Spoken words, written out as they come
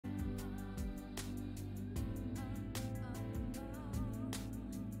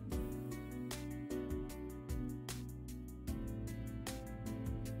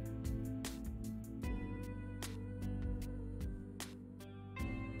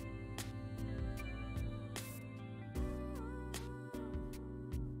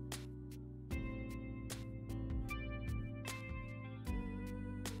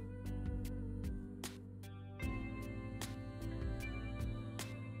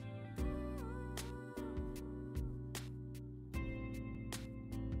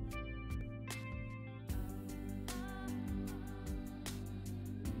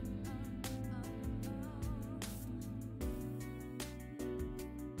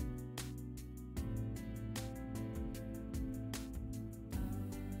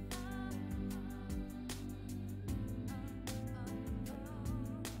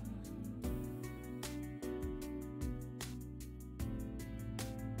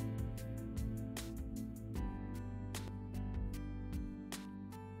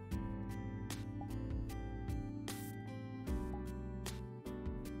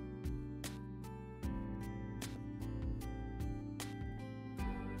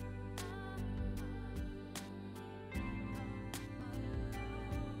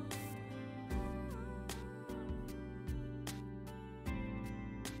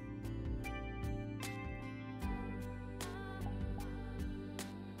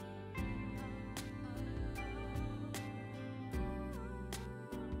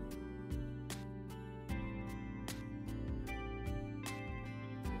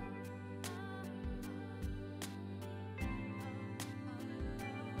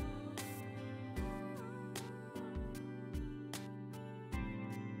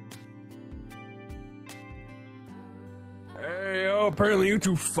Oh, apparently you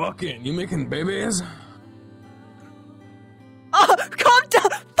two fucking. You making babies? Calm down!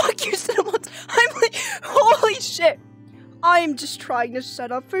 Fuck you, Cinnamons! I'm like, holy shit! I'm just trying to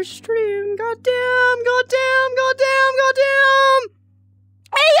set up for stream. Goddamn!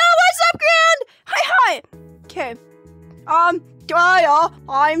 Hey yo, what's up, Grand? Hi. Okay.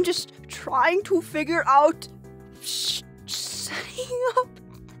 I'm just trying to figure out setting up.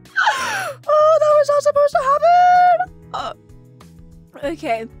 Oh, that was not supposed to happen.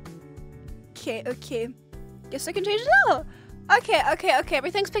 Okay. Guess I can change it now. Okay.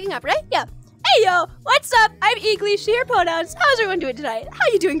 Everything's picking up, right? Yeah. Hey yo, what's up? I'm Eagly, share pronouns. How's everyone doing tonight? How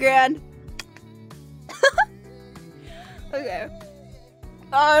you doing, Gran? Okay.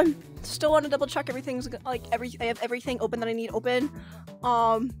 Still want to double check everything's like I have everything open that I need open.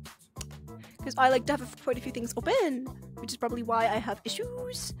 Because I like to have quite a few things open, which is probably why I have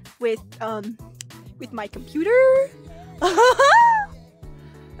issues with my computer.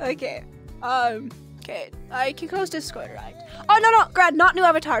 Okay. Okay. I can close Discord, right? Oh no, Grad, not new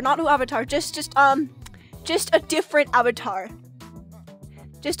avatar, just a different avatar.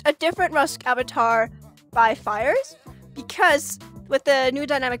 Just a different Rusk avatar by Fires, because with the new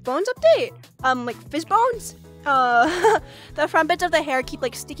Dynamic Bones update, like Fizz Bones, the front bits of the hair keep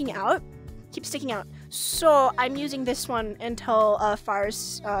sticking out. So I'm using this one until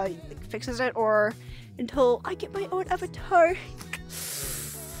Fires fixes it, or until I get my own avatar.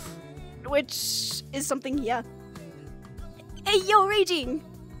 Which is something, yeah. Hey, yo, Raging!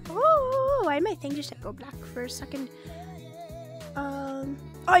 Oh, why did my thing just go black for a second? Oh,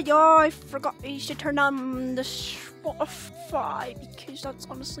 yeah, I forgot you should turn on the Spotify, because that's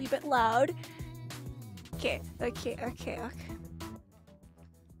honestly a bit loud. Okay.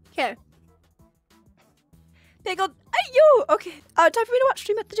 Pickled, hey, yo! Okay, time for me to watch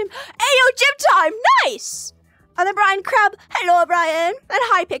stream at the gym. Hey, yo, gym time! Nice! And then Brian Crab, hello Brian, and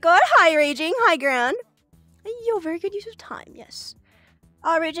hi Pickle, hi Raging, hi Gran. Yo, very good use of time, yes.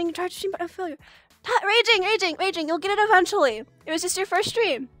 Raging, you tried to stream but a failure. Raging, you'll get it eventually. It was just your first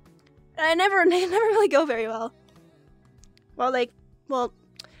stream. And they never really go very well. Well, they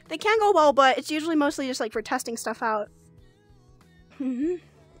can go well, but it's usually mostly just for testing stuff out. Oh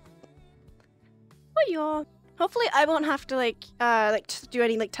yeah. Hopefully I won't have to do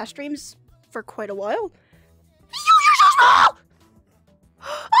any test streams for quite a while. You're so small!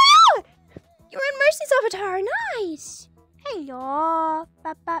 Oh, yeah! You're in Mercy's avatar. Nice. Hey, y'all.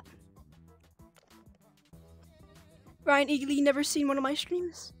 Bap. Ryan Eagley, never seen one of my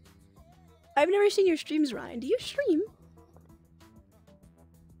streams. I've never seen your streams, Ryan. Do you stream?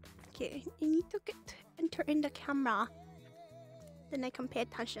 Okay, you need to enter in the camera. Then I can pay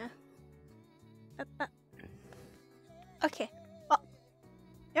attention. Okay. Oh.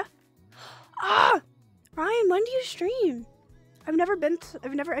 Yeah. Ryan, when do you stream? I've never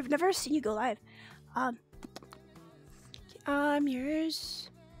seen you go live. Yours.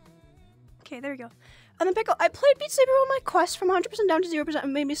 Okay, there we go. And then Pickle, I played Beat Saber on my quest from 100% down to 0%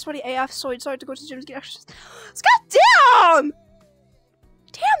 and made me sweaty AF, so I decided to go to the gym to get exercise. God damn!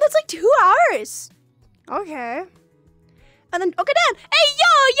 Damn, that's 2 hours. Okay. And then Okadan, hey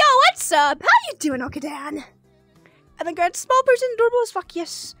yo, what's up? How you doing, Okadan? And then Grant, small person, adorable as fuck,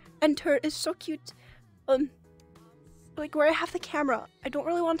 yes. And her is so cute. Where I have the camera, I don't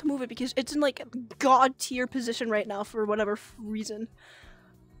really want to move it because it's in god tier position right now for whatever reason.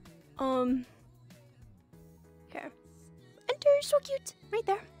 Okay. Enter, so cute, right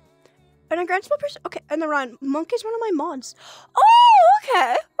there. And then Grand small person, okay. And then Ryan, Monk is one of my mods.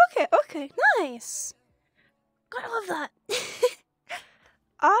 Oh, okay, nice. Gotta love that.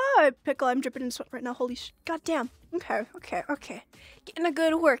 Pickle, I'm dripping in sweat right now. Holy sh! Goddamn. Okay. Getting a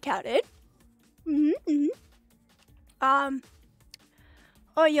good workout in.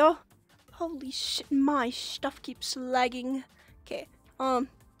 Oh, yo. Holy shit, my stuff keeps lagging. Okay,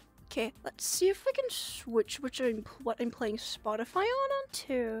 okay, let's see if I can switch what I'm playing Spotify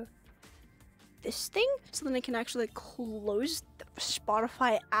onto this thing, so then I can actually close the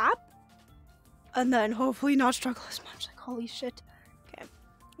Spotify app, and then hopefully not struggle as much. Holy shit. Okay,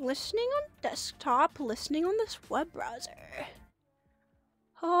 listening on desktop, listening on this web browser.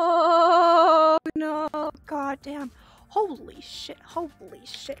 Oh no, goddamn. Holy shit.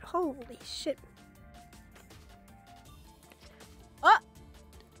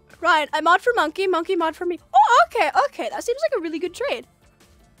 Ryan, I mod for Monkey mod for me. Oh, okay, that seems like a really good trade.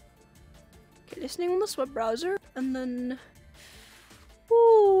 Okay, listening on this web browser, and then...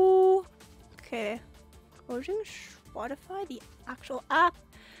 Ooh. Okay. Closing Spotify, the actual app.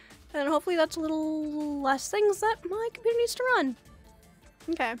 And hopefully that's a little less things that my computer needs to run.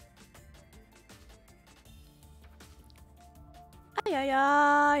 Okay.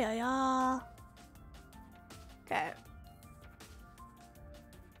 yeah. Okay.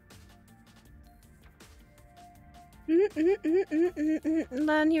 And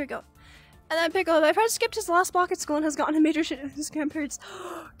then here we go. And then Pickle, my friend skipped his last block at school and has gotten a major shit with his grandparents.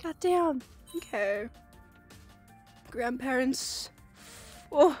 God damn. Okay. Grandparents.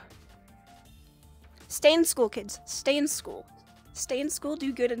 Oh. Stay in school, kids. Stay in school. Stay in school,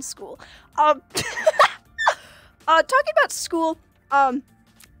 do good in school. Talking about school,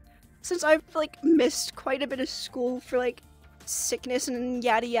 since I've, like, missed quite a bit of school for, like, sickness and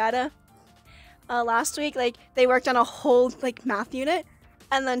yada yada, last week, like, they worked on a whole, like, math unit,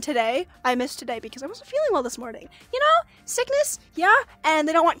 and then today, I missed today because I wasn't feeling well this morning. You know, sickness, yeah, and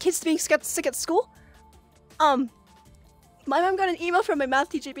they don't want kids to be sick at school. My mom got an email from my math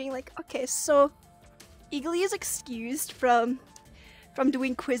teacher being like, okay, so Eagly is excused from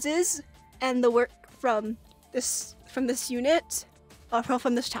doing quizzes and the work from this unit,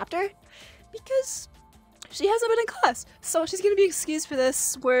 from this chapter, because she hasn't been in class. So she's gonna be excused for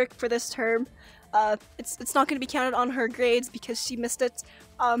this work for this term. It's not gonna be counted on her grades because she missed it.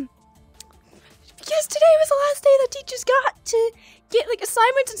 Because today was the last day that teachers got to get like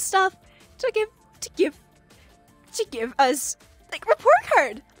assignments and stuff to give us like report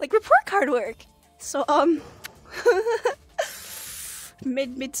card work. So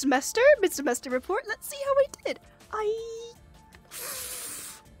mid-semester report. Let's see how I did. I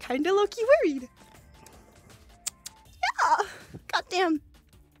kinda low-key worried. Yeah, goddamn.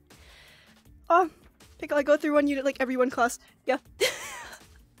 Pickle, I go through one unit like every one class. Yeah.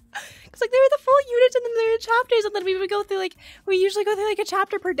 Cause like there were the full units and then there were chapters and then we usually go through like a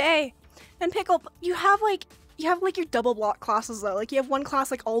chapter per day. And Pickle, you have like your double block classes though. Like you have one class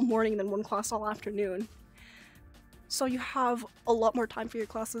like all morning and then one class all afternoon. So you have a lot more time for your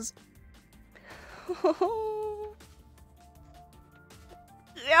classes.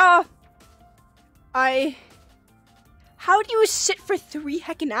 Yeah. How do you sit for 3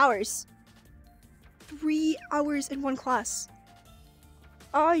 heckin' hours? 3 hours in one class.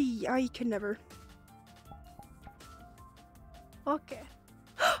 I could never. Okay.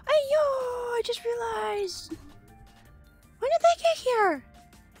 Ayo! I just realized. When did they get here?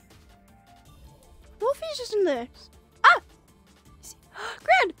 Wolfie's just in there. Ah!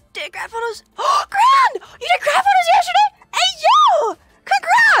 Grand! Did grad photos? Oh, Grand! You did grad photos yesterday? Hey, yo!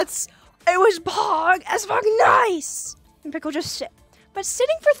 Congrats! It was bog as fuck nice! And Pickle just sit. But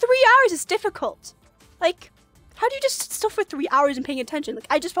sitting for 3 hours is difficult. Like, how do you just sit still for 3 hours and paying attention? Like,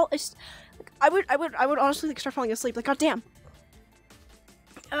 I just felt, I would honestly like start falling asleep. Like, goddamn.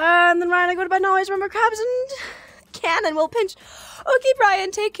 And then Ryan, I go to bed now. Always remember crabs and cannon will pinch. Okay,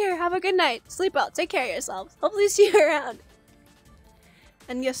 Brian, take care. Have a good night. Sleep well. Take care of yourselves. Hopefully see you around.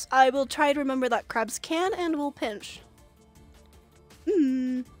 And yes, I will try to remember that crabs can and will pinch.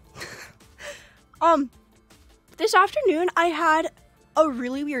 This afternoon I had a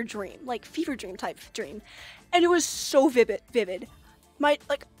really weird dream, like fever dream type dream, and it was so vivid. I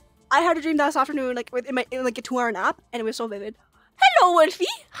had a dream this afternoon, like in like a 2-hour nap, and it was so vivid. Hello, Wolfie.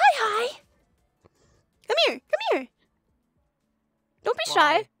 Hi. Come here. Don't be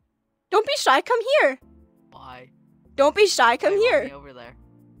shy. Don't be shy. Come here. Why? Don't be shy. Come Why here. want me over there.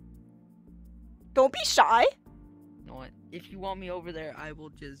 Don't be shy. You know what? If you want me over there, I will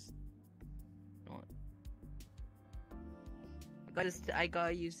just. You know what? I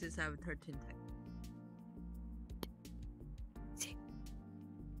gotta use this avatar to attack.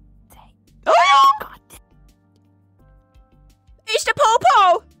 Oh God! It's the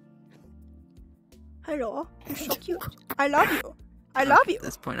Popo. Hello. You're so cute. I love you. I love you. At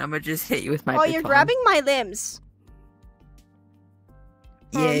this point, I'm gonna just hit you with my. Oh, you're grabbing my limbs.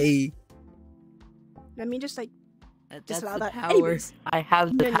 Yay! Let me just like. That's allow the that. power. Anyways. I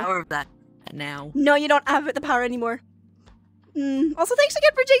have the No. power of that now. No, you don't have the power anymore. Also, thanks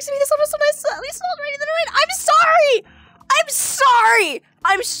again for jinxing me. This one was so nice. At least I was ready to win. I'm sorry.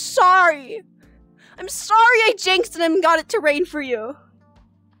 I'm sorry I jinxed and got it to rain for you.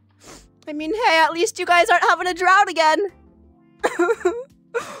 I mean, hey, at least you guys aren't having a drought again.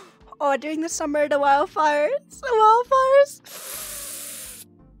 Oh, during the summer, the wildfires.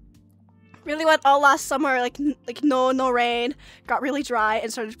 Really went all last summer, like no rain, got really dry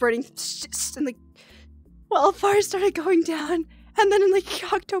and started burning, and the wildfires started going down. And then in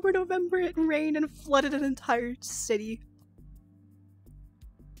like October, November, it rained and flooded an entire city.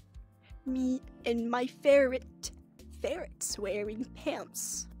 Me and my ferrets wearing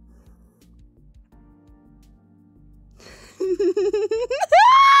pants. Hey,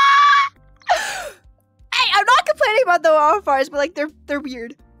 I'm not complaining about the wildfires, but like they're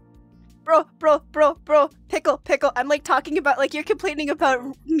weird. bro, pickle. I'm like talking about, like, you're complaining about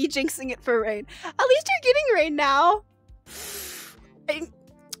me jinxing it for rain. At least you're getting rain now.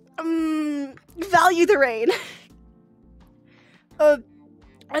 Value the rain. Are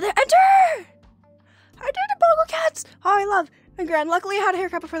there? Enter the Bogle Cats. Oh, I love. And Gran, luckily I had a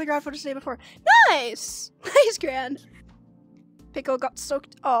haircut before the grad photo today before. Nice, nice, Gran. Pickle got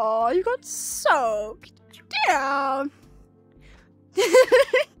soaked. Oh, you got soaked. Damn. That's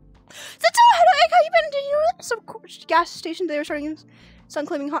all. How you been? Did you know some gas station they were starting some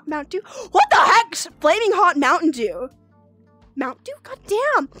flaming hot Mountain Dew? What the heck's flaming hot Mountain Dew? Mountain Dew? God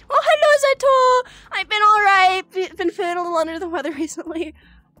damn. Oh, hello, Zeto. I've been alright. Been feeling a little under the weather recently.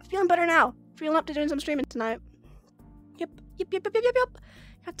 Feeling better now. Feeling up to doing some streaming tonight. Yep.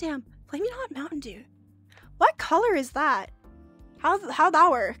 God damn. Flaming hot Mountain Dew. What color is that? How'd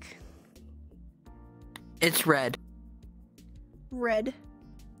that work? It's red. Red.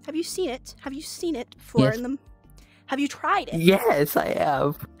 Have you seen it? Have you seen it before Yes. in them? Have you tried it? Yes, I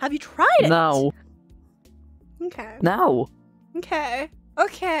have. Have you tried it? No. Okay. No. Okay.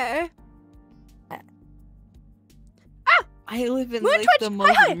 I live in Moon like Twitch, the hi,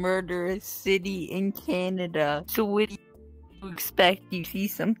 most hi. murderous city in Canada. So what do you expect? You see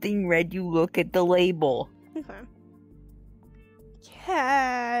something red, you look at the label. Okay.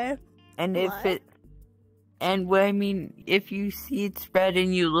 Okay. And What? if you see it's red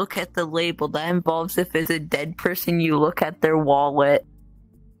and you look at the label, that involves if it's a dead person, you look at their wallet.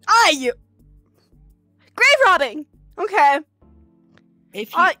 You grave robbing. Okay.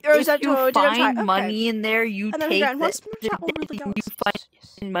 If Or you, is that if you to- did I try- find okay. money in there, you And then take Gran, what's that. more chat over the You galaxies?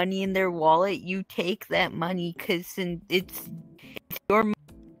 find money in their wallet, you take that money because it's your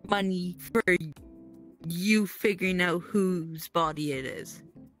money for you figuring out whose body it is.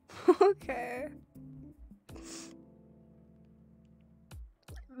 Okay.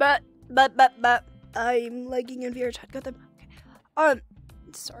 But I'm lagging in VR chat. Got them. Okay.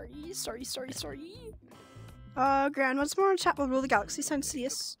 Sorry. Gran, once more, chat will rule the galaxy.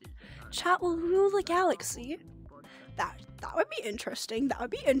 Sensius. Chat will rule the galaxy. That would be interesting.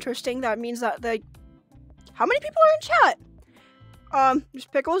 That means that the how many people are in chat? There's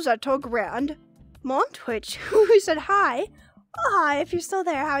Pickle, Zeto, Grand, Mom Twitch, who said hi. Oh, hi, if you're still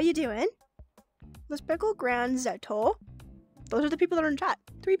there, how you doing? There's Pickle, Grand, Zeto. Those are the people that are in chat.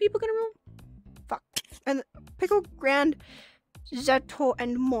 3 people gonna rule? Fuck. And Pickle, Grand, Zeto,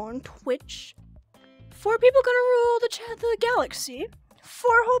 and Mon Twitch. 4 people gonna rule the galaxy.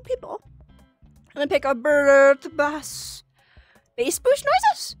 4 whole people. And then pick a bird bass boost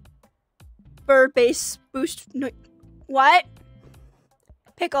noises? Bird bass boost no what?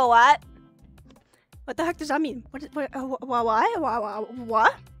 Pickle what? What the heck does that mean? What? What?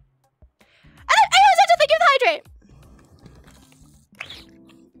 Anyways, that's a thank you for the hydrate.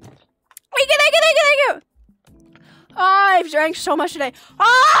 Thank you. I've drank so much today.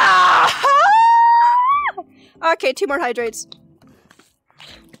 Okay, 2 more hydrates.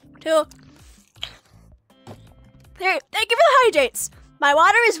 2. 3. Thank you for the hydrates. My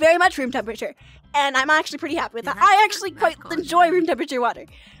water is very much room temperature, and I'm actually pretty happy with that. I actually quite enjoy room temperature water.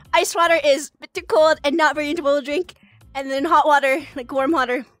 Ice water is a bit too cold and not very enjoyable to drink, and then hot water, like warm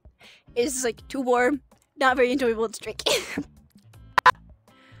water, is like too warm, not very enjoyable to drink.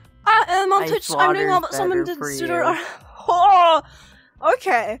 On Twitch, I'm doing all about someone to pseudo. Oh,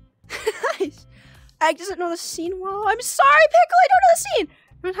 okay. Nice. I doesn't know the scene well. I'm sorry, Pickle. I don't know the scene.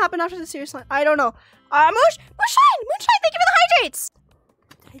 What happened after the serious line? I don't know. Moonshine. Thank you for the hydrates.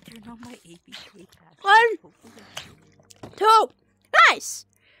 I turn on my ABK test. 1, 2. Nice.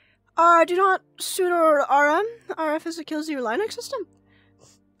 Do not pseudo RM. RF is what kills your Linux system.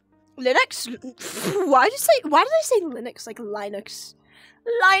 Linux. Why did I say Linux like Linux?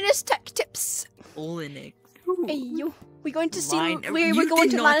 Linus Tech Tips. Linux. Hey yo, we're going to see. You We're going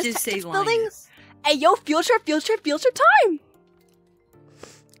did to not Linus just Tech say Tips Linus. building. Hey yo, field trip time.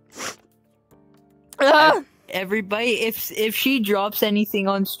 Everybody, if she drops anything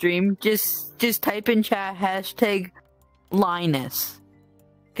on stream, just type in chat hashtag Linus,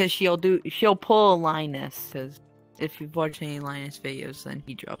 cause she'll pull a Linus. Cause if you've watched any Linus videos, then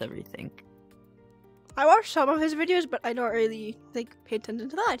he dropped everything. I watched some of his videos, but I don't really pay attention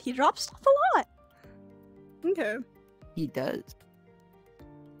to that. He drops stuff a lot. Okay. He does.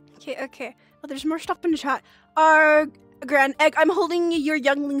 Okay. Oh, there's more stuff in the chat. Grand Egg, I'm holding your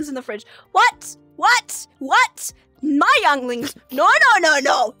younglings in the fridge. What? My younglings? No.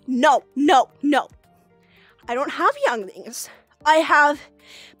 I don't have younglings. I have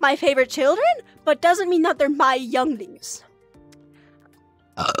my favorite children, but doesn't mean that they're my younglings.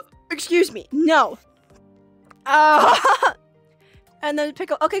 Excuse me. No. And then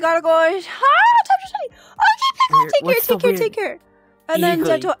Pickle. Okay, gotta go. Time to study. Okay, Pickle. Take care. And then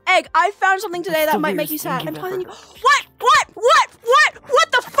Zeto, Egg. I found something today that might make you sad. I'm telling you. What?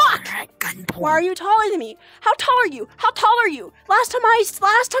 What the fuck? Why are you taller than me? How tall are you? Last time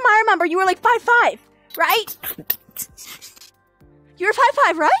I remember, you were like 5'5", right? You're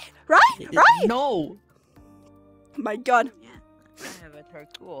 5'5", right? Right? No. Oh my god. Yeah. I have a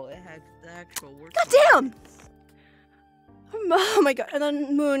Tarcool. It has the actual word. God damn! Oh my god. And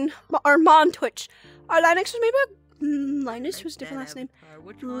then Moon, or Mon Twitch. Our Linux was made by Linus, who's a different last name.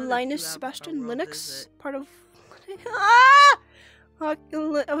 Linus Sebastian Linux, part of. Ah!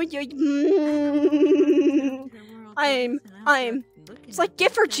 I'm. It's like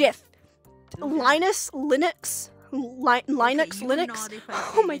GIF or GIF. Linus Linux. Linux.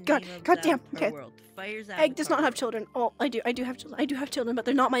 Oh my god. God damn. Okay. Egg does not have children. Oh, I do have children. I do have children, but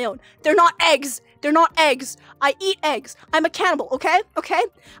they're not my own. They're not eggs. I eat eggs. I'm a cannibal, okay?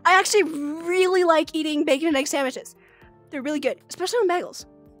 I actually really like eating bacon and egg sandwiches. They're really good, especially on bagels.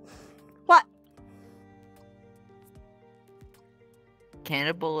 What?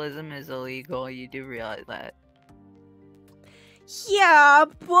 Cannibalism is illegal, you do realize that. Yeah,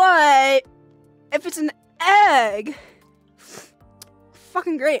 but if it's an egg,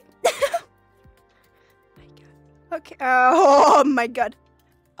 fucking great. Okay. Oh my god.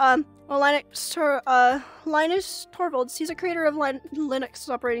 Well, Linus Torvalds. He's a creator of Linux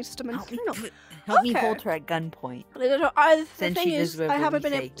operating system. And Help me hold her at gunpoint. The thing is, I haven't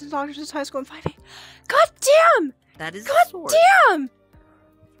been able to talk to since high school in 5'8". God damn! That is God sword. damn!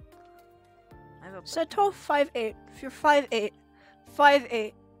 Seto 5'8". If you're 5'8",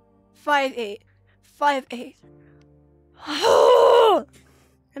 5'8", 5'8", 5'8".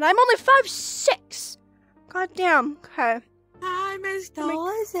 And I'm only 5'6". God damn. Okay. I'm as tall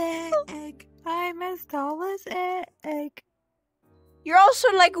as egg. I'm as tall as egg. You're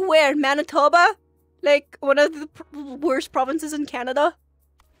also like where? Manitoba? Like one of the worst provinces in Canada?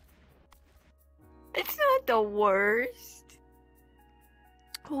 It's not the worst.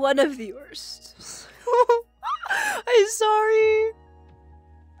 One of the worst. I'm sorry.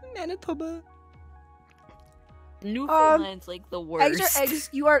 Manitoba. Newfoundland's like the worst. Eggs are eggs.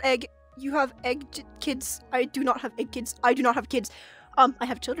 You are egg. You have kids. I do not have egg kids. I do not have kids. I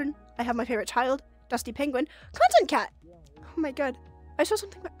have children. I have my favorite child, Dusty Penguin. Content Cat. Oh my god. I saw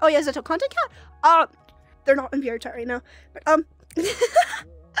something. Oh yeah, is that a Content Cat? They're not in VR chat right now. But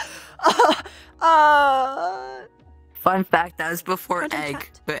Fun fact, that was before Content Egg,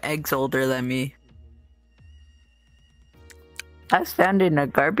 Cat. but Egg's older than me. I found in a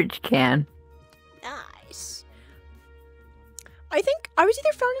garbage can. Nice. I think I was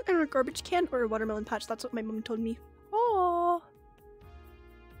either found in a garbage can or a watermelon patch. That's what my mom told me. Oh.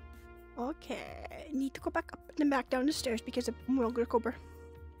 Okay. Need to go back up and then back down the stairs because I'm real good over.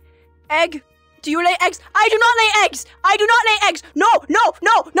 Egg. Do you lay eggs? I do not lay eggs. I do not lay eggs. No.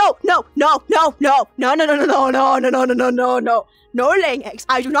 No laying eggs.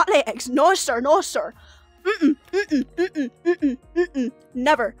 I do not lay eggs. No sir.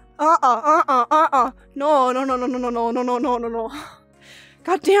 Never. No.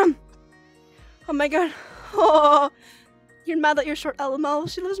 God damn. Oh my god. Oh. You're mad that you're short, LML.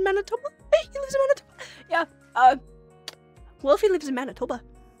 She lives in Manitoba? Hey, he lives in Manitoba. Yeah. Wolfie lives in Manitoba.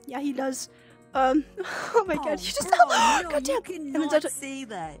 Yeah, he does. Oh my god. You just God damn. You cannot say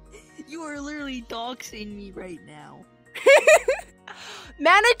that. You are literally doxing me right now.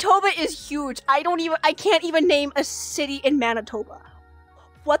 Manitoba is huge. I can't even name a city in Manitoba.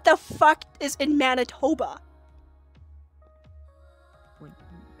 What the fuck is in Manitoba?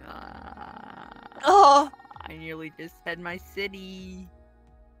 Oh. I nearly just said my city.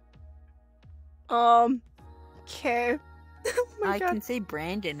 Okay. Oh my god. I can say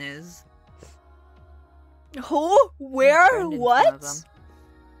Brandon is. Who? Where? Brandon's What? one of them.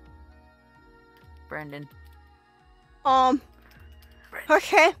 Brandon.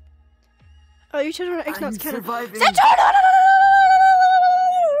 Okay. Oh, you children are eggs, I'm not Canada. surviving.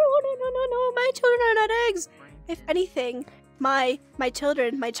 No, my children are not eggs. If anything, my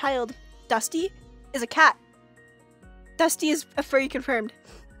children, my child, Dusty, is a cat. Dusty is a furry confirmed.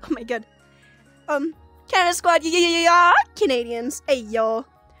 Oh my god. Canada Squad, yeah, Canadians, hey yo.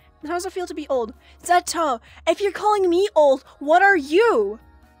 How does it feel to be old? Zeto, if you're calling me old, what are you?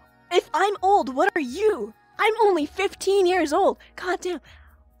 If I'm old, what are you? I'm only 15 years old. God damn.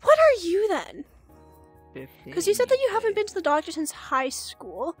 What are you then? Because you said that you haven't been to the doctor since high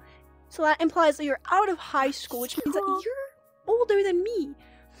school. So that implies that you're out of high school, which means that you're older than me.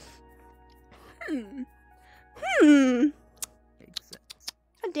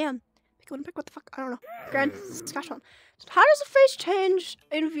 God damn. Olympic? What the fuck? I don't know. Grand Saskatchewan. How does the face change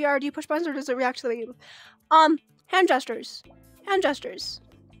in VR? Do you push buttons or does it react to the game? Hand gestures. Hand gestures.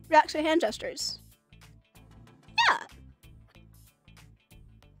 Reacts to hand gestures. Yeah.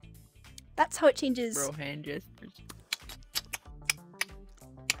 That's how it changes. Bro, hand gestures.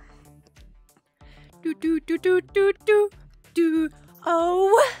 Do do do do do do do.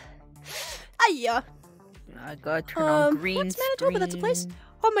 Oh. Hiya. I gotta turn on green what's Manitoba? screen. That's a place.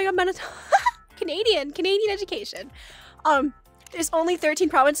 Oh my god, Manitoba. Canadian education. There's only 13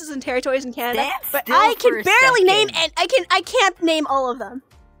 provinces and territories in Canada, That's but still I for can a barely name second. and I can't name all of them.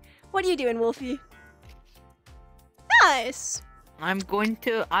 What are you doing, Wolfie? Nice. I'm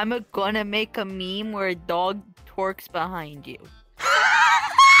gonna make a meme where a dog twerks behind you.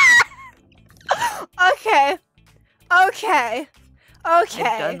 Okay. Okay. Okay.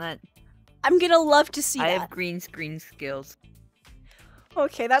 I've done that. I'm gonna love to see I that. have green screen skills.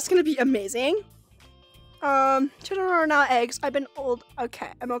 Okay, that's gonna be amazing. Children are now eggs. I've been old. Okay,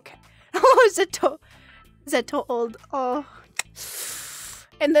 I'm okay. Oh, Zeto old. Oh.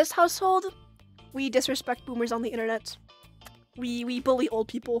 In this household, we disrespect boomers on the internet. We bully old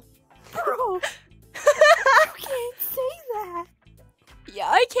people. Bro, you can't say that. Yeah,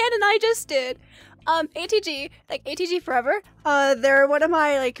 I can, and I just did. ATG, like ATG Forever. They're one of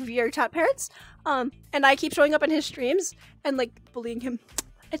my like VR chat parents. And I keep showing up in his streams and like bullying him.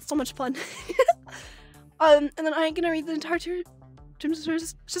 It's so much fun. And then I'm gonna read the entire Jim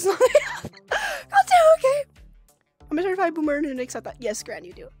Sisters. Just not God damn, okay. I'm a certified boomer and accept that. Yes, Gran,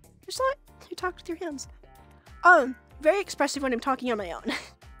 you do. Just not you talk with your hands. Very expressive when I'm talking on my own.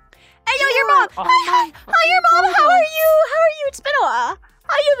 Hey yo, your mom! Hi, your mom! How are you? How are you? It's been a while.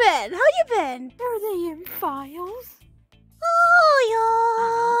 How you been? How you been? Are they in files? Oh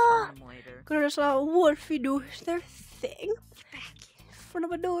yeah. I'll later. Gonna just let Wolfie do their thing. Back in front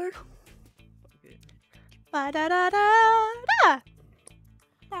of a door. Ba da da da da.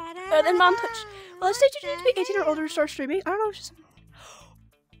 Then mom Twitch. Well, let's say you need to be 18 or older to start streaming. I don't know. Just...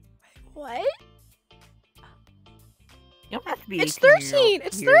 What? You don't have to be It's 18 13.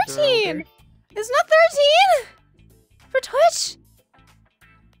 It's years or 13. older. It's not 13 for Twitch.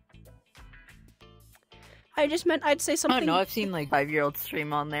 I just meant I'd say I something. don't know. I've seen like 5-year-olds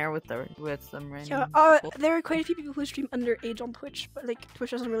stream on there with some random. Yeah, people. there are quite a few people who stream underage on Twitch, but like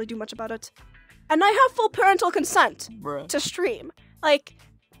Twitch doesn't really do much about it. And I have full parental consent Bruh. to stream. Like,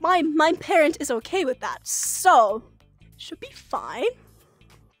 my parent is okay with that, so should be fine.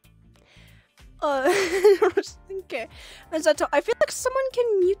 Okay. And so I feel like someone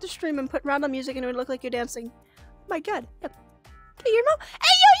can mute the stream and put random music and it would look like you're dancing. Oh my god. Yep. Hey, your mom.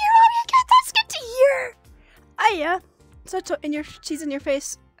 Hey, yo, your mom, your cat. That's good to hear. Ah, yeah. So she's in your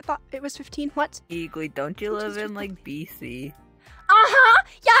face. I thought it was 15. What? Eagly, don't you live in like BC? Uh-huh.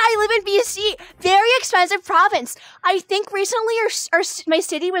 Yeah, I live in BC. Very expensive province. I think recently my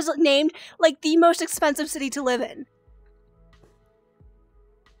city was named like the most expensive city to live in.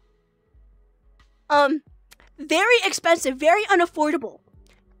 Very expensive, very unaffordable.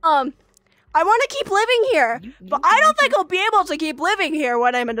 I want to keep living here, but I don't think I'll be able to keep living here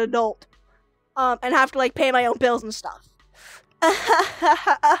when I'm an adult. And have to like pay my own bills and stuff.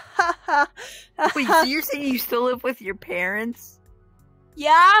 Wait, so you're saying you still live with your parents?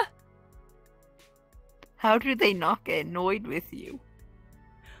 Yeah? How do they not get annoyed with you?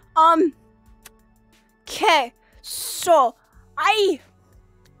 Okay. So, I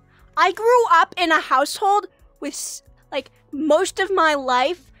grew up in a household with, like, most of my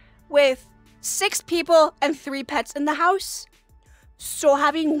life with 6 people and 3 pets in the house. So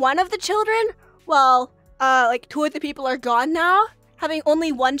having one of the children, well, like 2 of the people are gone now, having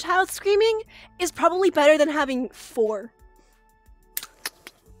only 1 child screaming is probably better than having 4.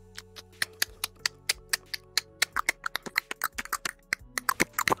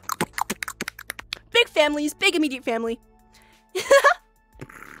 Big families, big immediate family.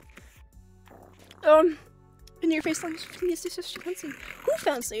 In your face like yes, fancy. Who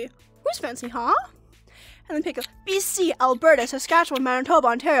fancy? Who's fancy, huh? And then pick up BC, Alberta, Saskatchewan, Manitoba,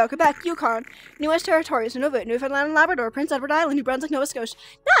 Ontario, Quebec, Yukon, Newest Territories, Nunavut, Newfoundland and Labrador, Prince Edward Island, New Brunswick, Nova Scotia.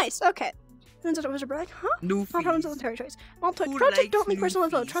 Nice, okay. And then was like, huh? Newfies. All provinces and territories. All Who project, likes don't make personal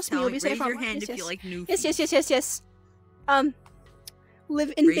info. Newfies? Trust me, you'll be safe Raise your online. hand Yes, if you yes. like Newfies. Yes.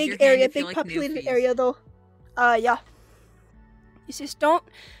 Live in Raise your big hand area, if you big like populated Newfies. area though. Yeah. Yes, don't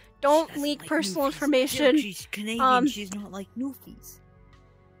She doesn't leak like personal Newfies. information. Look, she's Canadian. She's not like Newfies.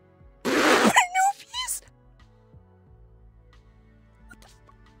 Newfies? What the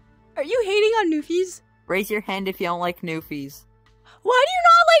Are you hating on Newfies? Raise your hand if you don't like Newfies. Why do you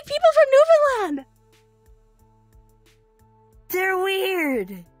not like people from Newfoundland? They're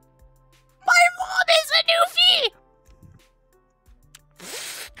weird.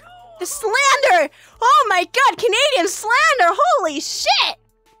 slander! Oh my god, Canadian slander! Holy shit!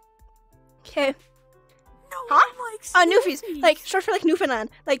 Okay. No Huh? one likes Newfies. Newfies. Like, short for like Newfoundland.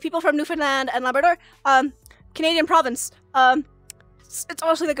 Like, people from Newfoundland and Labrador. Canadian province. It's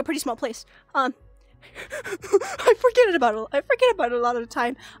honestly like a pretty small place. I forget about it a lot of the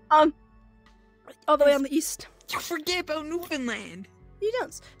time. All the way on the east. You forget about Newfoundland. You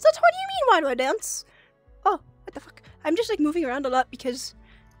dance. So what do you mean, why do I dance? Oh, what the fuck? I'm just like moving around a lot because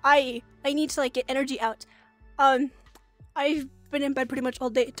I need to like get energy out. I've been in bed pretty much all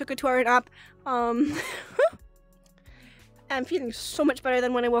day. Took a 2-hour nap. I'm feeling so much better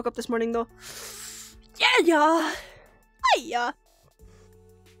than when I woke up this morning though. Yeah. Hiya.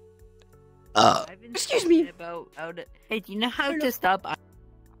 Excuse me. Hey, do you know how to stop?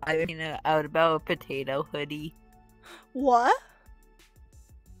 I've been out about a potato hoodie. What?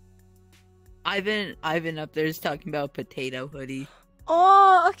 Ivan up there is talking about potato hoodie.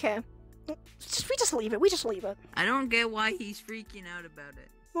 Oh, okay. We just leave it. We just leave it. I don't get why he's freaking out about it.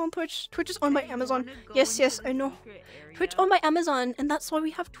 Well, Twitch is owned by Amazon. Yes, I know. Twitch owned by Amazon, and that's why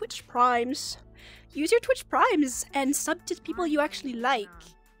we have Twitch Primes. Use your Twitch Primes and sub to people you actually like,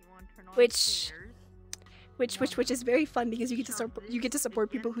 which is very fun because you get to support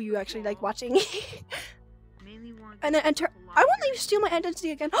people who you actually like watching. And then enter. I won't let you steal my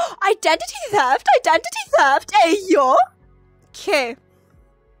identity again. Identity theft! Identity theft! Hey yo. Okay.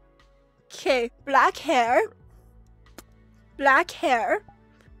 Black hair.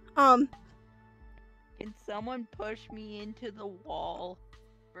 Can someone push me into the wall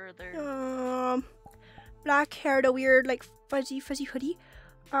further? Black hair, the weird, like, fuzzy hoodie.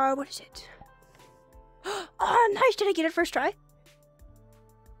 What is it? Oh, nice! Did I get it first try?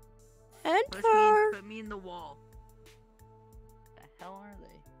 Enter! Put me in the wall. The hell are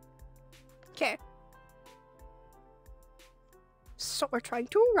they? Okay. So we're trying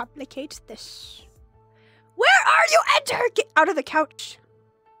to replicate this. Where are you? Enter! Get out of the couch!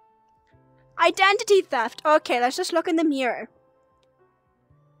 Identity theft. Okay, let's just look in the mirror.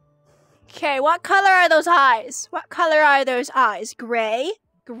 Okay, what color are those eyes? Gray?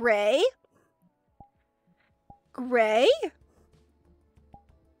 Oh,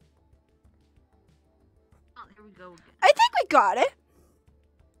 here we go again. I think we got it.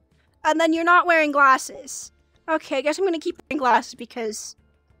 And then you're not wearing glasses. Okay, I guess I'm gonna keep wearing glasses because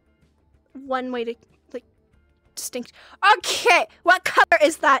one way to, like, distinct. Okay, what color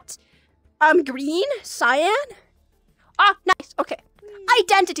is that? Green? Cyan? Ah, nice, okay.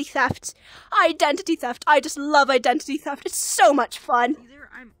 Identity theft. I just love identity theft. It's so much fun. Either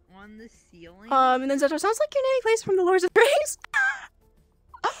I'm on the ceiling. And then Zeto sounds like your nanny place from the Lord of the Rings.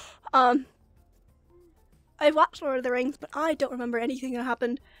 I watched Lord of the Rings, but I don't remember anything that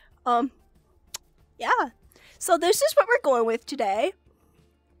happened. Yeah. So this is what we're going with today.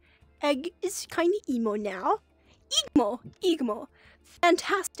 Egg is kind of emo now. Igmo.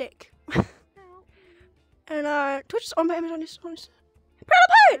 Fantastic. And Twitch is owned by Amazon. Piranha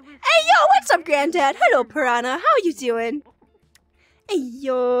Pirate! Hey yo, what's up, Granddad? Hello, Piranha. How you doing? Hey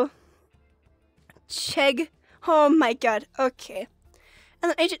yo. Chegg. Oh my god. Okay.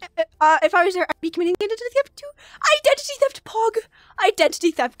 And then Agent, if I was there, I'd be committing identity theft too. Identity theft, Pog.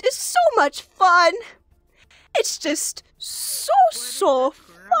 Identity theft is so much fun. It's just so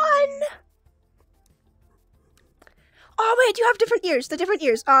fun. Oh wait, you have different ears. The different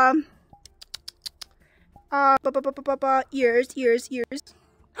ears. Ears.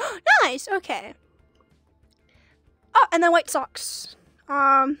 Nice. Okay. Oh, and then white socks.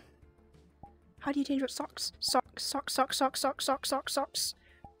 How do you change what socks? Socks.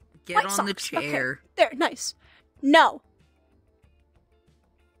 Get white on socks. the chair. Okay. There, nice. No.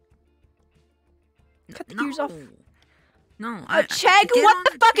 Cut the ears off. No, Chegg? What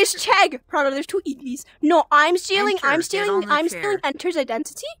the fuck is Chegg? Prada, there's 2 Eaglies. No, I'm stealing Enter's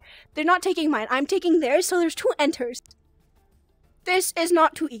identity. They're not taking mine. I'm taking theirs, so there's 2 Enters. This is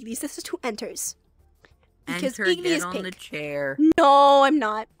not 2 Eaglies. This is 2 Enters. Because Enter, Eagly get is on pink. the chair. No, I'm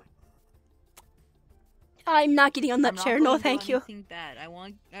not. I'm not getting on that chair. No, thank you. Bad. I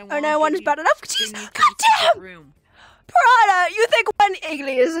want And I want is bad enough. Jeez, God goddamn! Prada, you think 1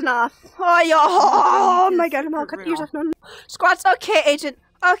 Eagly is enough? Oh my god, I'm all cut the ears off. No. Squats, okay, Agent.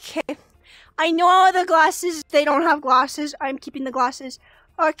 Okay. I know the glasses, they don't have glasses. I'm keeping the glasses.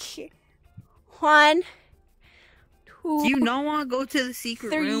 Okay. 1, 2, Do you not want to go to the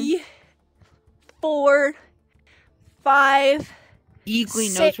secret room? 3, 4, 5, Eagly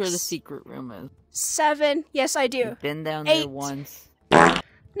knows 6, where the secret room is. 7. Yes, I do. You've been down 8, there once. 9,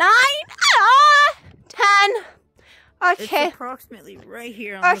 10. Okay. It's approximately right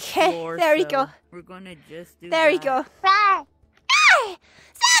here on the floor. There we go. We're gonna just do There we that. go. Hey!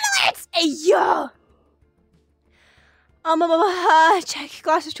 Satellites! Hey, yo! Check.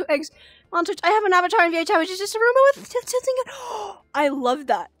 Glasses, 2 eggs. Monster. I have an avatar in VHI, which is just a Roomba with tilting it. I love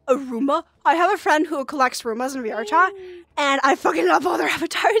that. A Roomba? I have a friend who collects Roombas in VR chat, and I fucking love all their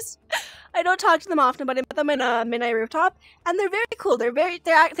avatars. I don't talk to them often, but I met them in a midnight rooftop, and they're very cool. They're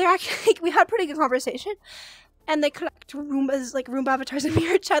actually, we had pretty good conversation, and they collect Roombas, like Roomba avatars in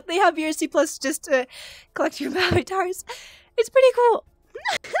VR chat. They have VRC Plus just to collect Roomba avatars. It's pretty cool.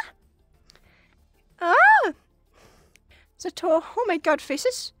 Oh my god,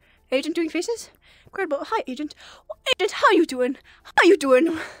 faces? Agent doing faces? Incredible. Hi, Agent. Oh, Agent, how you doing? How you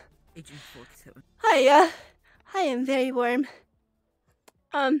doing? Agent 47. Hi, I am very warm.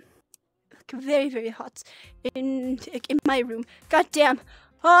 Very, very hot. In my room. God damn.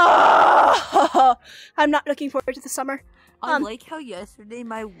 Oh, I'm not looking forward to the summer. I like how yesterday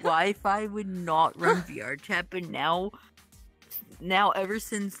my Wi-Fi would not run VR chat, but now ever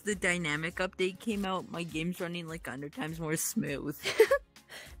since the dynamic update came out, my game's running like 100 times more smooth.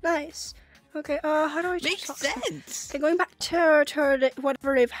 Nice. Okay, how do I Makes sense. Okay, going back to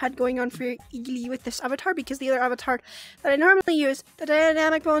whatever they've had going on for Eagly with this avatar, because the other avatar that I normally use, the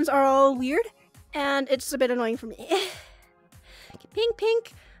dynamic bones are all weird, and it's a bit annoying for me.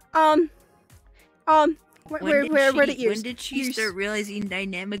 Pink. Where did you? When did she start realizing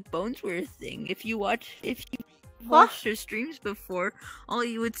dynamic bones were a thing? If you watched her streams before, all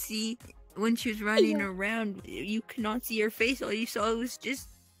you would see when she was running around, you could not see her face. All you saw was just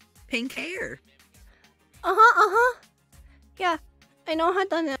pink hair. Yeah, I know how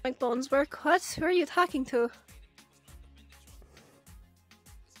dynamic bones work. What? Who are you talking to?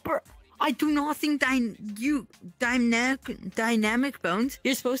 I do not think dynamic bones.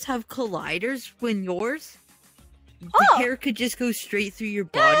 You're supposed to have colliders when yours. The hair could just go straight through your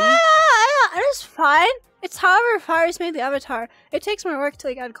body. Yeah, it's fine. It's however Fires made the avatar. It takes more work to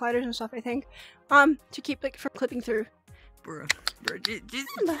like add colliders and stuff, I think. To keep like from clipping through. Bro,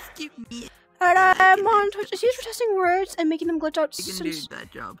 just give me. And on Twitch, it's used for testing words and making them glitch out. You can do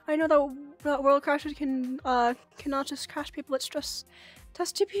that job. I know that World Crashers cannot just crash people. It's just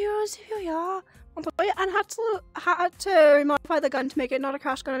test GPUs, yeah. And had to modify the gun to make it not a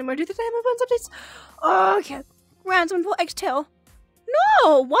crash gun anymore. Do the Diamond Bones updates? Okay. Ransom pull X tail.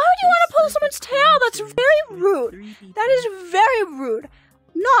 No! Why would you want to pull someone's tail? That's very rude. That is very rude.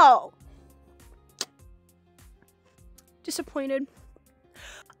 No. Disappointed.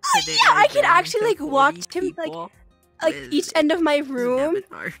 Yeah, I can actually like walk to him like each end of my room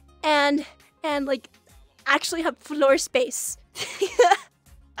and like actually have floor space.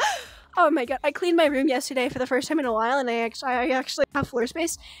 Oh my god, I cleaned my room yesterday for the first time in a while, and I actually have floor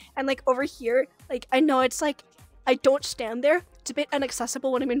space. And like over here, like I know it's like I don't stand there. It's a bit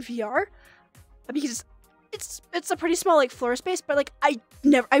inaccessible when I'm in VR because it's a pretty small like floor space. But like I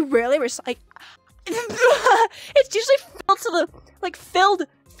rarely like it's usually filled to the filled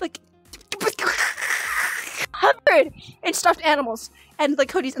covered in stuffed animals and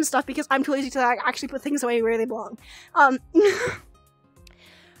like hoodies and stuff because I'm too lazy to actually put things away where they belong. Pulling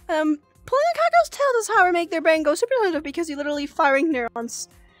a cowgirl's tail does however make their brain go super sensitive because you're literally firing neurons.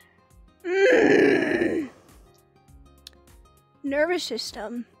 Nervous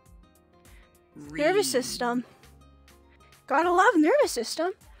system. Nervous system. Gotta love nervous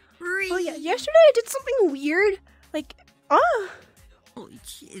system. Oh yeah, yesterday I did something weird. Like, holy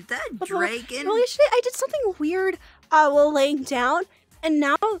shit, is that dragon? Well, yesterday I did something weird while laying down, and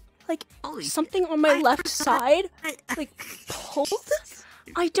now, like, holy something shit. On my left side, like, pulled?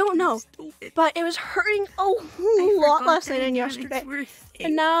 I don't know, but it was hurting a whole lot last night and yesterday.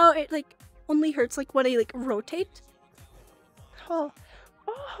 And now it, like, only hurts, like, when I, like, rotate. Oh,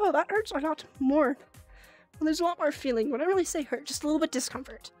 that hurts a lot more. Well, there's a lot more feeling. When I really say hurt, just a little bit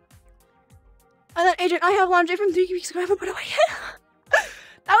discomfort. And then, Agent, I have laundry from 3 weeks ago. I haven't put it away yet.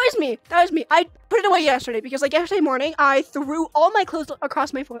 That was me. I put it away yesterday because, like, yesterday morning, I threw all my clothes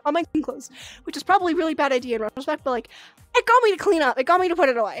across my floor, all my clean clothes, which is probably a really bad idea in retrospect, but, like, it got me to clean up. It got me to put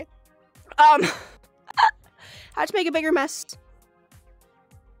it away. Had to make a bigger mess.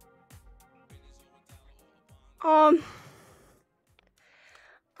 I'm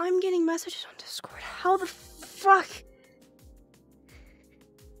getting messages on Discord. How the fuck?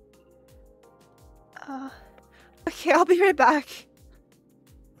 Okay, I'll be right back.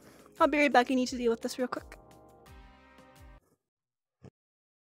 I need to deal with this real quick.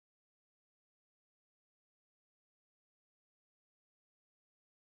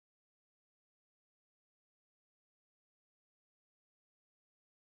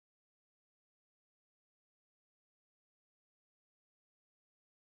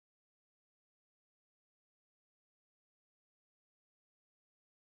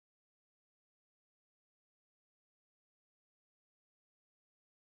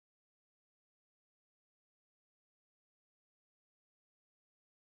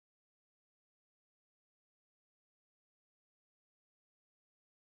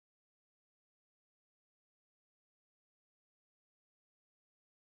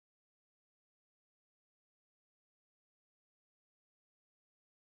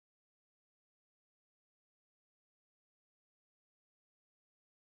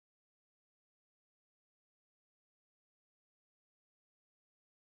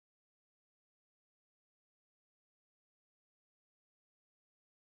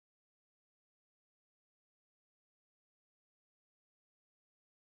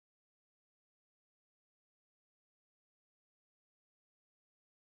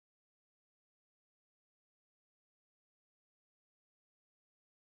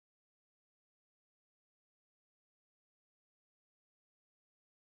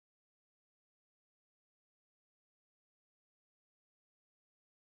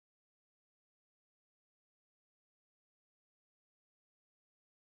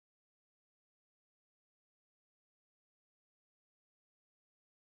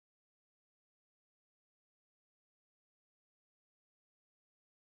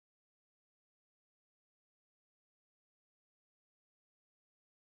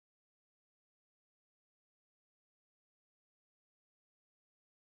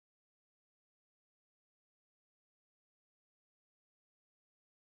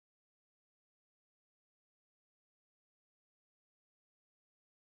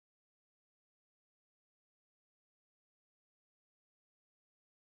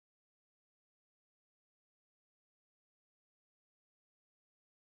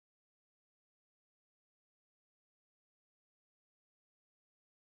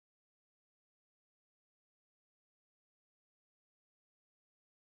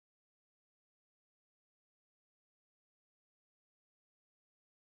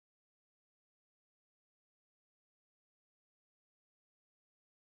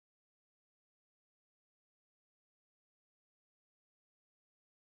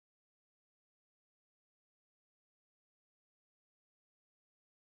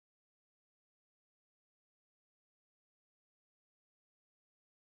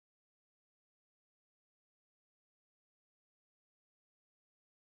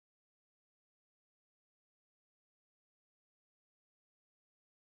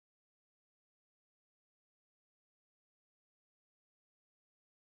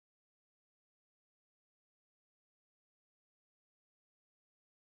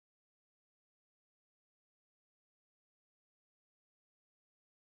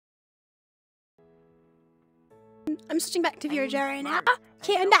 I'm switching back to Vera Jerry now.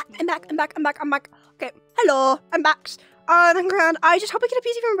 Okay, I'm back. Okay, hello, I'm back. Then Grand, I just hope I get a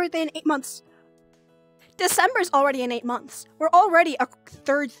PC for my birthday in 8 months. December's already in 8 months. We're already a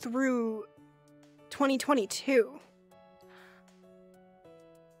third through 2022.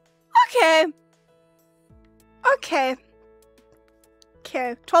 Okay.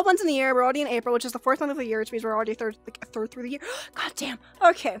 12 months in the year. We're already in April, which is the 4th month of the year, which means we're already a third through the year. God damn.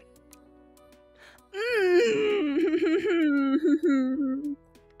 Okay.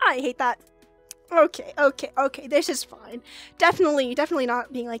 I hate that. Okay. This is fine. Definitely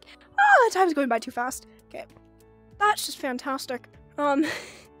not being like, oh, the time's going by too fast. Okay. That's just fantastic. Okay,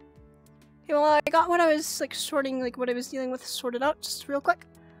 well, I got what I was, like, sorting, like, what I was dealing with sorted out just real quick.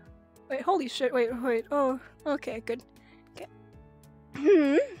 Wait, holy shit, wait. Oh, okay, good. Okay.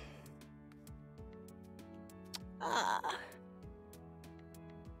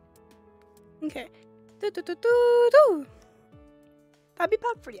 Okay. That'd be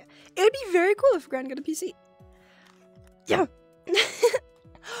pop for you. It would be very cool if Grand got a PC. Yeah.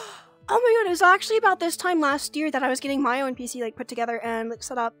 Oh my god, it was actually about this time last year that I was getting my own PC, like, put together and, like,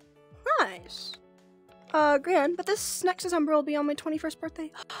 set up. Nice. Grand, but this next December will be on my 21st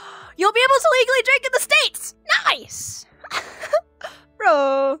birthday. You'll be able to legally drink in the States! Nice!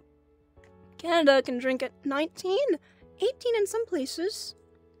 Bro. Canada can drink at 19, 18 in some places,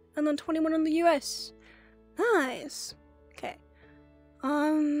 and then 21 in the US. Nice. Okay.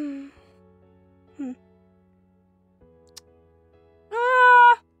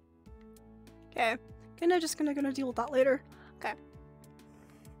 Okay. Gonna deal with that later. Okay.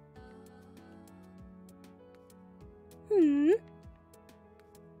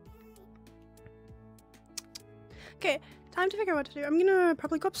 Okay, time to figure out what to do. I'm gonna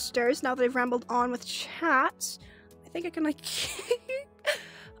probably go upstairs now that I've rambled on with chat. I think I can, like,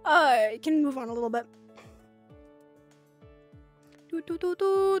 I can move on a little bit.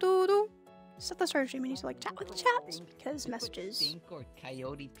 Set the start stream. I need to, like, chat with the chat because messages. Stink or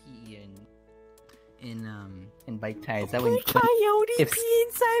coyote pee in bike tires. That would coyote pee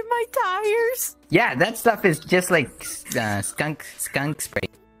inside my tires. Yeah, that stuff is just like skunk spray.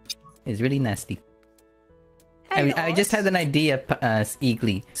 It's really nasty. I just had an idea,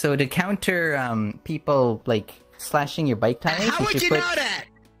 Eagly. So to counter people like slashing your bike tires, how would you know that?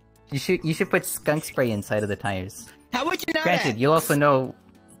 You should put skunk spray inside of the tires. How would you know Granted, that? you'll also know.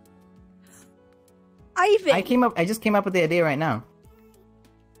 Ivan. I just came up with the idea right now.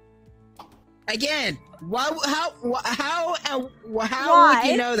 Again, how would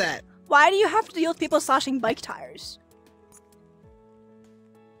you know that? Why do you have to deal with people slashing bike tires?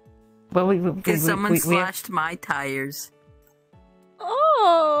 Well, because someone slashed my tires.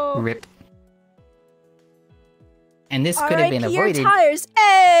 Oh. Rip. And this could have been avoided. Your tires,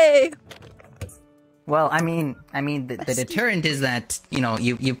 hey. Well, I mean, the deterrent is that, you know,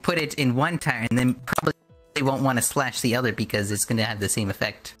 you put it in one tire and then probably won't want to slash the other because it's going to have the same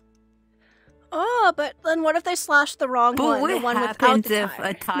effect. Oh, but then what if they slash the wrong one? The one without the if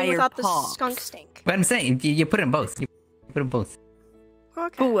a tire without pops? The skunk stink. But I'm saying, you put them both. You put them both.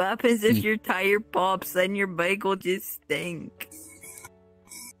 Okay. But what happens if your tire pops? Then your bike will just stink.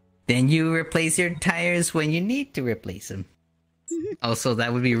 Then you replace your tires when you need to replace them. Also,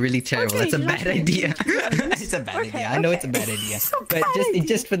 that would be really terrible. Okay, That's a bad idea. It's a bad idea. I know it's a bad idea. But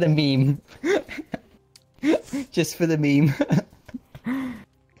just for the meme. Just for the meme.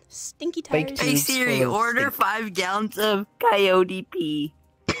 Stinky tires. Hey Siri, order 5 gallons of coyote pee.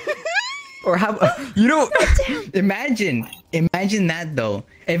 Or how, you know, imagine that though.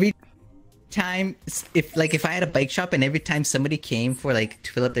 Every time, if I had a bike shop and every time somebody came for like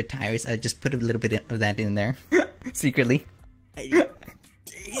to fill up their tires, I'd just put a little bit of that in there. Secretly.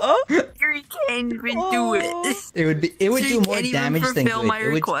 Oh, you can't even do it. It would do more damage than good. It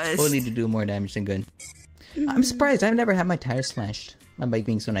would request. totally do more damage than good. I'm surprised I've never had my tires slashed. My bike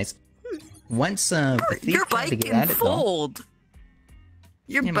being so nice. Once your bike can fold.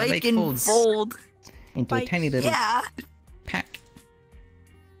 Your bike can fold into a tiny little pack.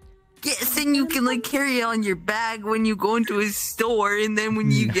 Yes, and you can like carry it on your bag when you go into a store, and then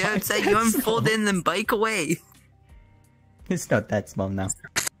when you get outside, you unfold it and then bike away. It's not that small now,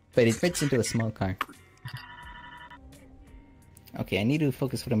 but it fits into a small car. Okay, I need to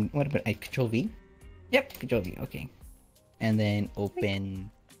focus. What about I Control V? Yep, Control V. Okay, and then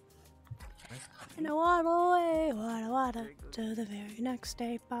open. And I waddle away, waddle to the very next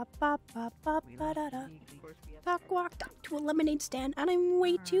day. Bop bop bop bop ba da da. Walked up to a lemonade stand, and I'm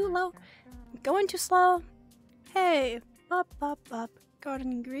way too low. I'm going too slow. Hey, bop bop bop.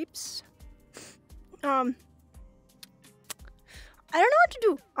 Garden grapes. I don't know what to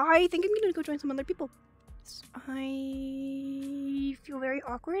do. I think I'm gonna go join some other people. I feel very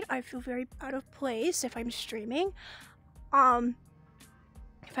awkward. I feel very out of place if I'm streaming.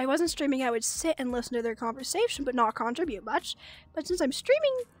 If I wasn't streaming, I would sit and listen to their conversation, but not contribute much. But since I'm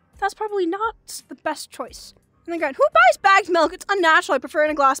streaming, that's probably not the best choice. And again, who buys bagged milk? It's unnatural. I prefer it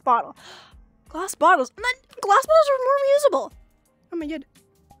in a glass bottle. Glass bottles, and then glass bottles are more reusable. Oh my god.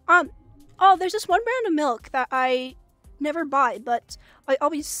 Oh, there's this one brand of milk that I never buy, but I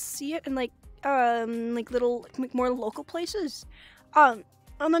always see it in like little like more local places. And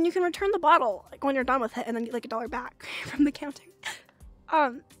then you can return the bottle like when you're done with it, and then get like $1 back from the counter.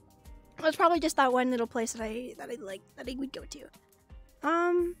 It's probably just that one little place that I would go to.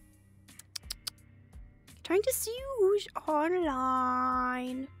 Trying to see who's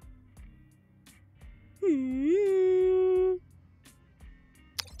online. Do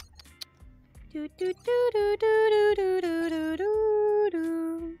do do do do do do do do do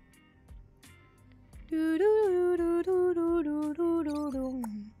do do do do do do do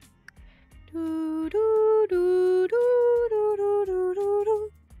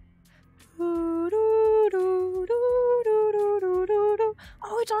do do.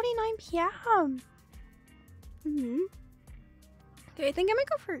 Oh, it's already 9 p.m. Okay, I think I might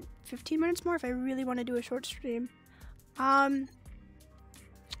go for 15 minutes more if I really want to do a short stream. 'Cause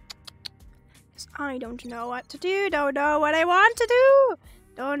I don't know what to do, don't know what I want to do.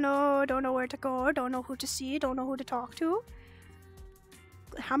 Don't know where to go, don't know who to see, don't know who to talk to.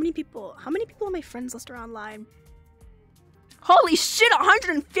 How many people on my friends list are online? Holy shit,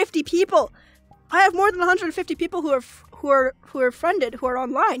 150 people! I have more than 150 people who are friended, who are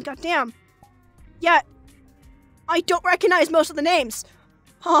online. Goddamn. Yet I don't recognize most of the names.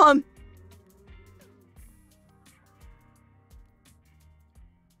 Oh,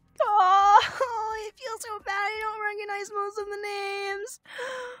 I feel so bad. I don't recognize most of the names.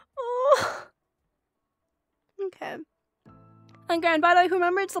 Oh. Okay. Again, by the way, who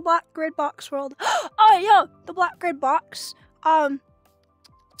remembers the black grid box world? Oh, yo, the black grid box. I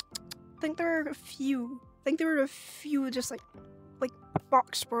think there are a few. Just like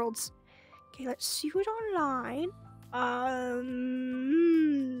box worlds. Okay, let's see who's online.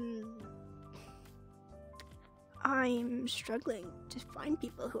 I'm struggling to find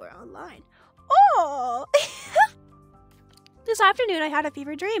people who are online. Oh! This afternoon I had a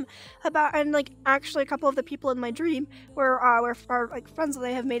fever dream about, and like actually a couple of the people in my dream were like friends that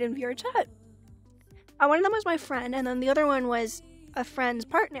I have made in VR chat. One of them was my friend, and then the other one was a friend's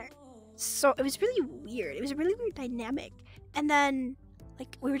partner. So it was really weird. It was a really weird dynamic. And then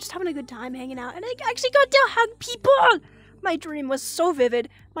like we were just having a good time hanging out, and I actually got to hug people. My dream was so vivid.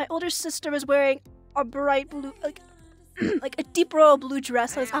 My older sister was wearing a bright blue, like a deep royal blue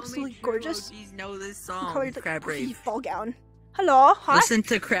dress that was absolutely gorgeous. OGs know this song. Colored like Crab Rave. ball gown. Hello, hi. Listen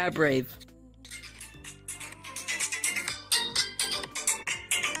to Crab Rave.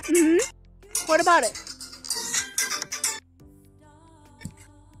 What about it?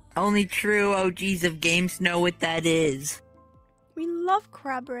 Only true OGs of games know what that is. We love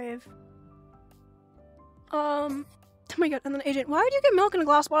Crab Rave. Oh my god, and then Agent, why would you get milk in a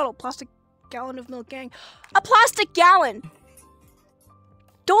glass bottle? Plastic gallon of milk, gang. A plastic gallon!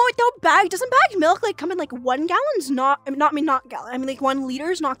 Don't bag, doesn't bagged milk like come in like 1 gallons? Not gallon. I mean like 1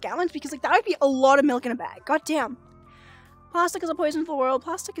 liters, not gallons, because like that would be a lot of milk in a bag. God damn. Plastic is a poison for the world.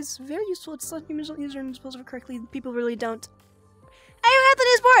 Plastic is very useful. It's like humans don't use it and dispose of it correctly. People really don't. Hey,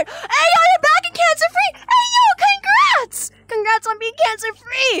 Anthony's board! Hey, yo, you're back and cancer-free! Hey, yo, congrats! Congrats on being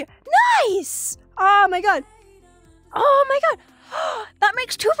cancer-free! Nice! Oh my god. Oh my god. That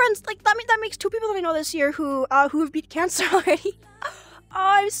makes 2 friends, like, that makes 2 people that I know this year who have beat cancer already.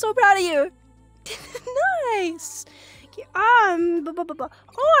 Oh, I'm so proud of you. Nice. Okay,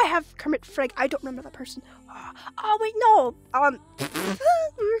 oh, I have Kermit Frigg. I don't remember that person. Oh, wait, no.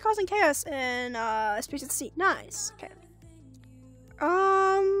 We were causing chaos in, Space at Sea. Nice. Okay.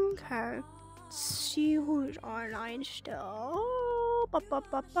 Okay. Let's see who's online still.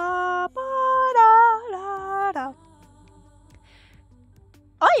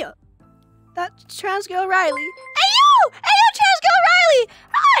 Oh, yeah. That's Trans Girl Riley. Hey, yo! Hey, yo, Trans Girl Riley!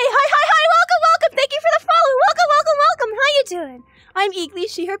 Hi! Welcome! Thank you for the follow! Welcome! How you doing? I'm Eagly,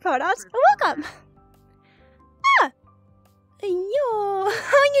 she, her pronouns. Welcome! Ah! Yo!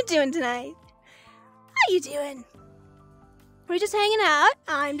 How you doing tonight? How you doing? We're just hanging out.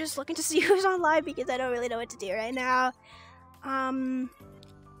 I'm just looking to see who's online because I don't really know what to do right now. And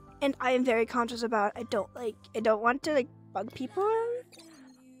I am very conscious about I don't want to like bug people.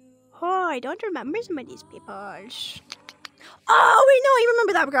 Oh, I don't remember some of these people. Oh, wait, no, I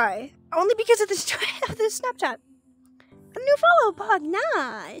remember that guy. Only because of this, of this Snapchat. A new follow bug,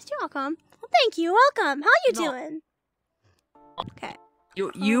 nice. You're welcome. thank you. Welcome. How you No. doing? Okay.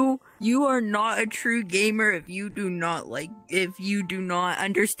 You are not a true gamer if you do not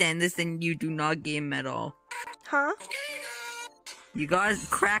understand this, and you do not game at all. Huh? You got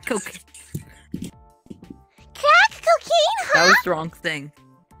crack cocaine. Crack cocaine, huh? That was the wrong thing.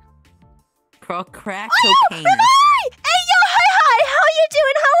 Crack Oh, cocaine. Ravari! Hey, yo, hi. How you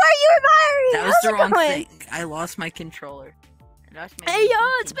doing? How are you, Ravari? That was How's the it wrong going? thing. I lost my controller. I lost my Hey, yo,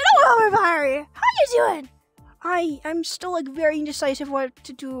 Bluetooth it's been a controller. while, Ravari. How you doing? I'm still like very indecisive what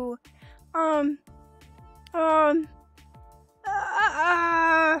to do.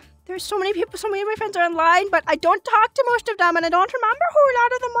 There's so many people, so many of my friends are online, but I don't talk to most of them, and I don't remember who a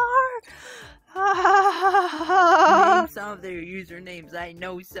lot of them are. Name some of their usernames. I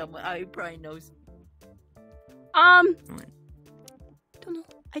know someone. I probably know. I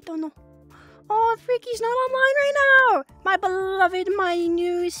don't know. Oh, Freaky's not online right now. My beloved, my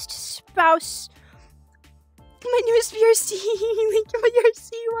newest spouse, my newest VRC, my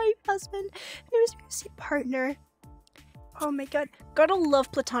VRC wife, husband, newest VRC partner. Oh my god, gotta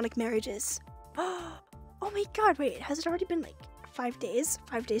love platonic marriages. Oh my god, wait, has it already been like 5 days?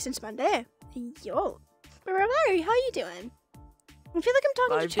 5 days since Monday? Yo, Larry, how you doing? I feel like I'm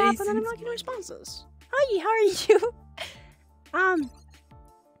talking 5 to chat, days but then I'm since not getting Monday. responses. Hi, how are you?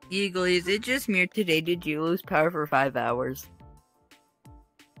 Eagle, is it just me or today did you lose power for 5 hours?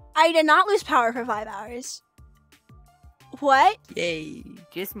 I did not lose power for 5 hours. What? Yay,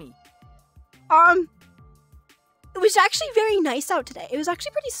 just me. It was actually very nice out today. It was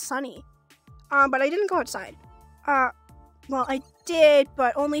actually pretty sunny. But I didn't go outside. Well, I did,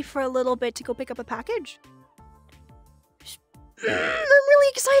 but only for a little bit to go pick up a package. I'm really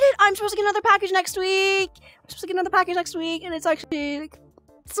excited. I'm supposed to get another package next week. And it's actually like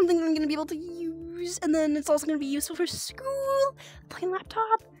something that I'm gonna be able to use, and then it's also gonna be useful for school. Playing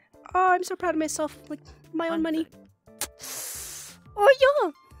laptop. Oh, I'm so proud of myself. Like my own money. Oh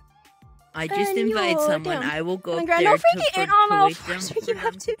yeah. I just And invite yo, someone. damn. I will go up And there Grand, no, to, Freaky, for, and oh to no, wait of course them Freaky for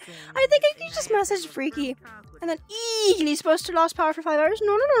have them to. join. I think you just messaged Freaky, and then he's supposed to lose power for 5 hours.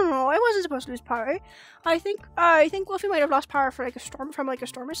 No. I wasn't supposed to lose power. I think Wolfie might have lost power for like a storm or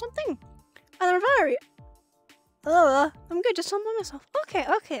something. And then Valerie. I'm good. Just telling myself. Okay.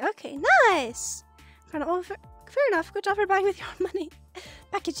 Nice. Fair enough. Good job for buying with your own money.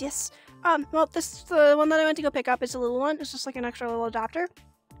 Package, yes. Well, the one that I went to go pick up is a little one. It's just like an extra little adapter.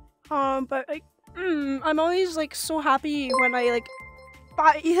 But like, I'm always like so happy when I like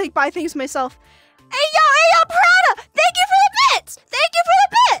buy things myself. Hey yo, Prada! Thank you for the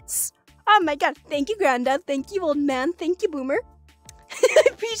bits! Oh my god, thank you, Granddad. Thank you, old man. Thank you, Boomer. I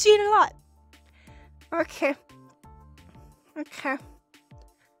appreciate it a lot. Okay. Okay.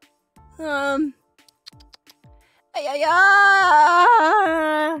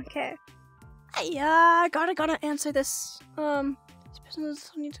 Gotta answer this. This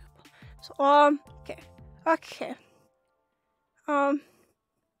business need to. So, okay.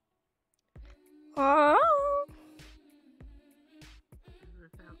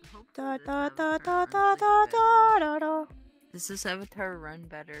 Da. Does this avatar run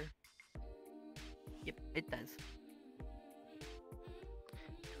better? Yep, it does.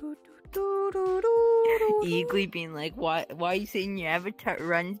 Eagly being like, why are you saying your avatar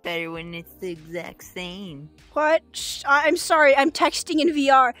runs better when it's the exact same? What? I'm sorry. I'm texting in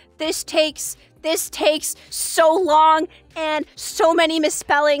VR. This takes so long and so many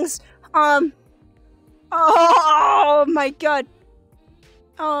misspellings. Oh my god.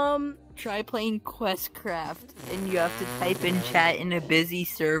 Try playing Questcraft and you have to type in chat in a busy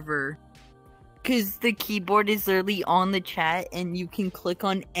server. Cause the keyboard is literally on the chat and you can click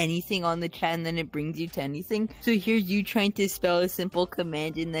on anything on the chat and then it brings you to anything. So here's you trying to spell a simple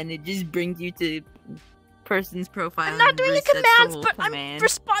command and then it just brings you to person's profile. I'm not and doing the resets commands, whole but command. I'm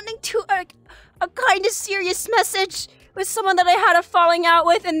responding to a kind of serious message with someone that I had a falling out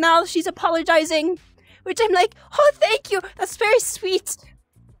with, and now she's apologizing. Which I'm like, oh, thank you. That's very sweet.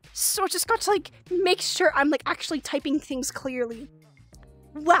 So I just got to like make sure I'm like actually typing things clearly.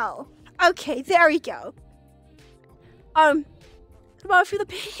 Well, okay, there we go. About for the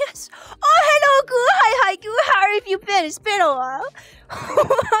PS. Oh, hello, Goo. Hi, Goo. How have you been? It's been a while. How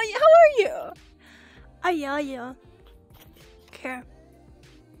are you? Yeah. Okay.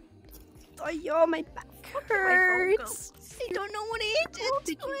 Oh, my back hurts. I don't know what I did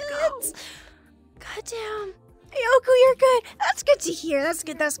to it. God damn. Hey, Oku, you're good. That's good to hear. That's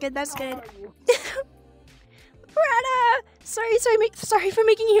good. Brada! Sorry for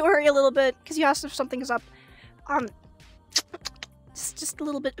making you worry a little bit, because you asked if something's up. Just a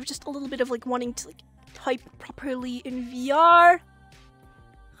little bit of like wanting to like type properly in VR.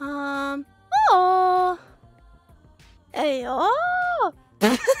 Ayo. Ayo.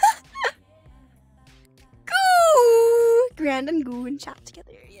 Goo. Grand and Goo and chat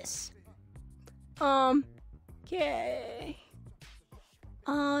together. Yes. Okay.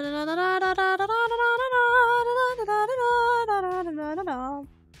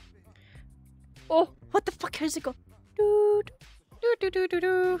 Oh, what the fuck? How does it go? Do do do do do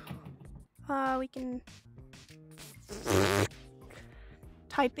do. We can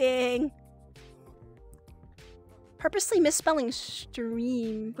typing. Purposely misspelling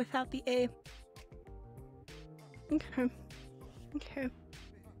stream without the A. Okay. Okay.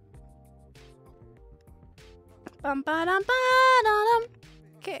 Bum ba dum ba dum.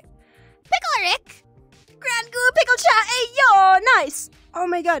 Okay. Pickle Rick! Grand Goo Pickle Chat! Hey yo! Nice! Oh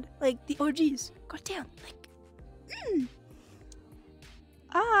my god, like the OGs. God damn, like.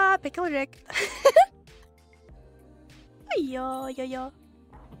 Pickle Rick. Yo, yo, yo.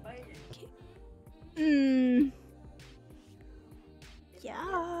 Okay.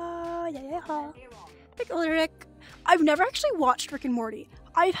 Yeah. Pickle Rick. I've never actually watched Rick and Morty.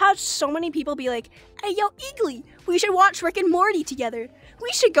 I've had so many people be like, hey yo, Eagly, we should watch Rick and Morty together.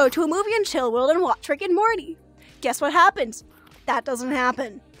 We should go to a movie in Chill World and watch Rick and Morty. Guess what happens? That doesn't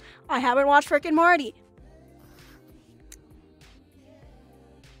happen. I haven't watched Rick and Morty.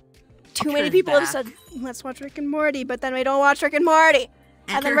 Too many people have said, let's watch Rick and Morty, but then we don't watch Rick and Morty.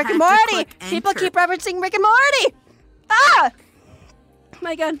 And then Rick and Morty! People keep referencing Rick and Morty! Ah! Oh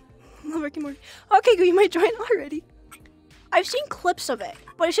my god. I love Rick and Morty. Okay, you might join already. I've seen clips of it,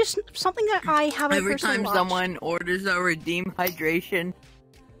 but it's just something that I haven't Every personally time watched. someone orders a redeem hydration,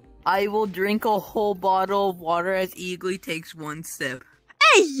 I will drink a whole bottle of water as Eagly takes one sip.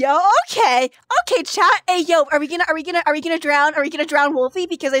 Hey yo, okay, chat. Hey yo, are we gonna drown Wolfie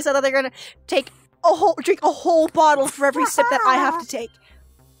because they said that they're gonna drink a whole bottle for every sip that I have to take.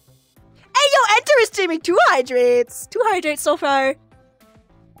 Hey yo, Enter is streaming 2 hydrates. 2 hydrates so far.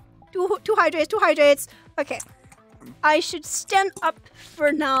 Two hydrates. Okay, I should stand up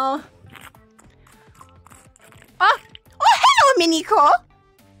for now. Oh, hello, Miniko.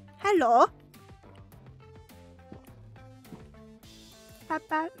 Hello.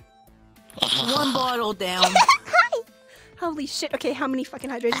 One bottle down. Hi. Holy shit. Okay, how many fucking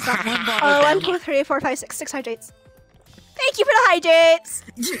hydrates is that? One bottle 1, down. 2, 3, 4, 5, 6. 6 hydrates. Thank you for the hydrates.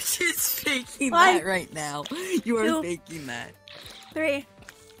 You're just faking 1, that right now. You are 2, faking that. 3,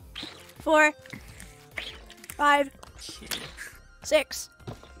 4, 5, 6.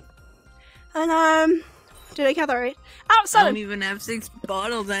 And did I count that right? Oh, I 7. don't even have 6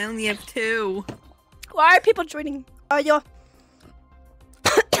 bottles. I only have 2. Why are people joining? Yo.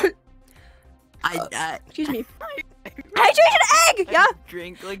 Excuse me. Hydration egg! Yeah.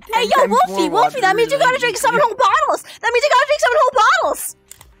 Drink like 10 Hey, yo, times Wolfie, more Wolfie, that water means you than gotta drink you 7 do. whole bottles! That means you gotta drink 7 whole bottles!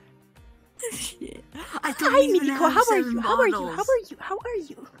 Shit. I don't Hi, even Miniko, have how are 7 you? bottles. How are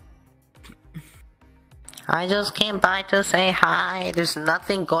you? I just came by to say hi. There's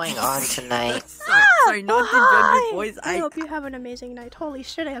nothing going on tonight. Sorry, not to judge your voice. I hope you have an amazing night. Holy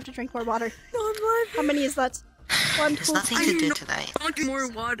shit, I have to drink more water. How many is that? 1, 2, There's nothing to do tonight. I want more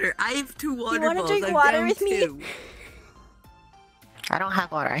water. I have 2 water wanna bottles. drink I'm water down with me? 2. I don't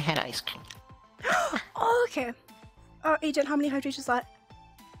have water. I had ice cream. Oh, okay. Agent, how many hydrates is that?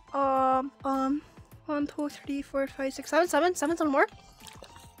 1, 2, 3, 4, 5, 6, 7. 7 more?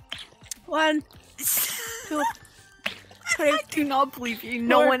 1, 2, 3, I do not believe you.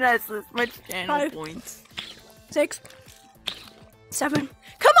 No 4, one has this much channel 5, points. 6, 7.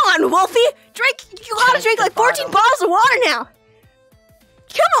 Come on, Wolfie! Drink! You gotta drink like 14 bottles of water now!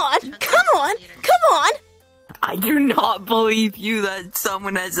 Come on! I do not believe you that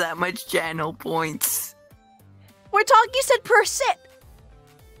someone has that much channel points. We're talking, you said per sip.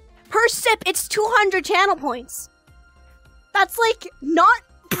 Per sip, it's 200 channel points. That's like not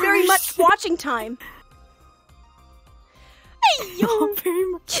very much watching time. Hey, yo! Very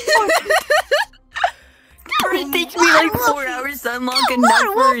much. It takes me like 4 hours to unlock enough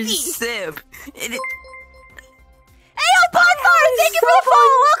for a Wolfie. sip. Hey, yo, Bonfire! Thank you for the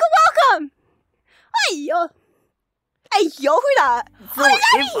follow! Welcome! Hey, yo! Hey, yo, who that? So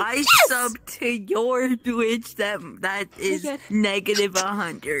if I sub to your Twitch, that is God. negative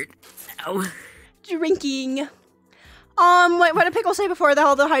 100. So. Drinking. Wait, what did Pickle say before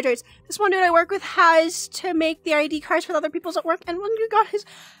all the hydrates? This one dude I work with has to make the ID cards for the other people's at work, and one dude got his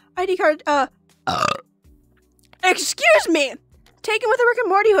ID card, excuse me! Taken with a Rick and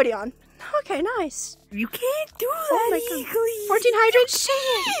Morty hoodie on. Okay, nice. You can't do that, Oh my god. Eagly. 14 hydrates?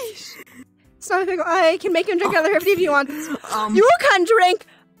 Sheesh. It's not a Pickle. I can make him drink another 50 if you want. Um, You can drink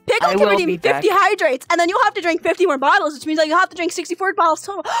Pickle I can will redeem be 50 back. hydrates, and then you'll have to drink 50 more bottles, which means that you'll have to drink 64 bottles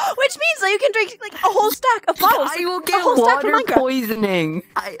total, which means that you can drink like a whole stack of bottles. I will a get whole stack from water Minecraft. poisoning.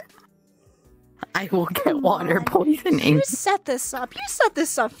 I will get water on. poisoning. You set this up. You set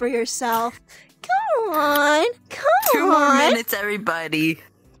this up for yourself. Come on. Come 2 more on. minutes, everybody.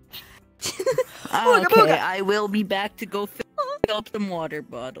 Booga, Okay, booga. I will be back to go fill up some water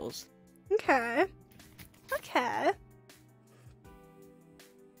bottles. Okay. Okay.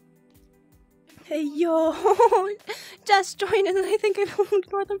 Hey, yo. Just joined and I think I've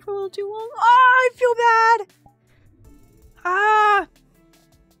ignored them for a little too long. Oh, I feel bad. Ah.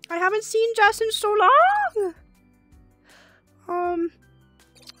 I haven't seen Jess in so long.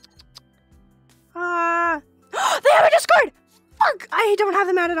 They have a Discord! Fuck! I don't have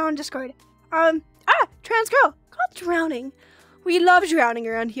them added on Discord. Trans girl. Called drowning. We love drowning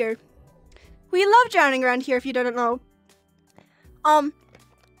around here. We love drowning around here if you don't know.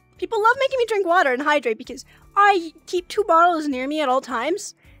 People love making me drink water and hydrate because I keep 2 bottles near me at all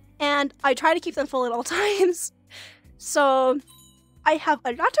times. And I try to keep them full at all times. So, I have a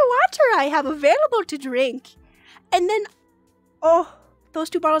lot of water I have available to drink. And then, oh, those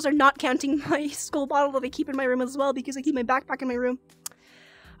 2 bottles are not counting my skull bottle that I keep in my room as well because I keep my backpack in my room.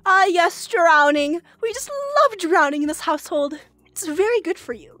 Yes, drowning. We just love drowning in this household. It's very good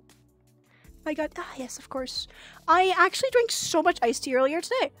for you. I got, yes, of course. I actually drank so much iced tea earlier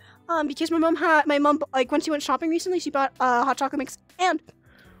today. Because my mom, like, when she went shopping recently, she bought, hot chocolate mix and,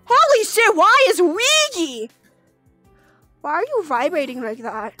 holy shit, why is Wiggy? Why are you vibrating like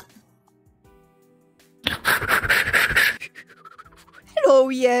that? Hello,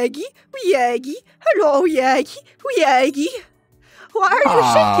 Yagi. Yagi. Hello, Yagi. Yagi. Why are you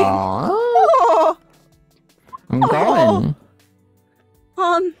shaking? Oh. I'm going.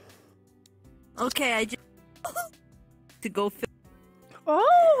 Okay, I just to go fill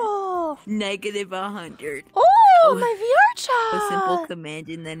Oh. negative 100. Oh, my VR A chat. simple command,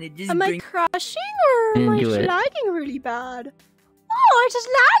 and then it just Am I brings. crashing or am I Do just it. lagging really bad? Oh, I just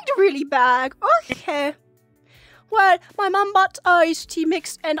lagged really bad. Okay. Well, my mom bought iced tea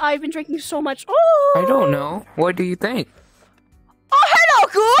mix and I've been drinking so much. Oh. I don't know. What do you think? Oh, hello,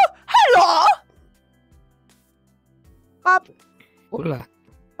 girl. Hello. Hola.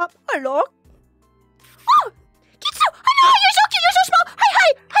 Hello. Oh, Kitsu. Hello, you're so cute. You're so small. Hi, hi.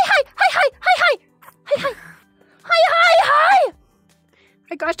 Hi, hi. Hi, hi. Hi, hi. Hi, hi. Hi, hi, hi.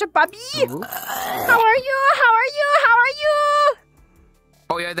 I got a puppy. How are you? How are you? How are you?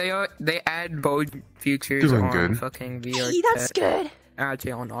 Oh yeah, they add VOD features Doing on good. fucking VR. Hey, that's good.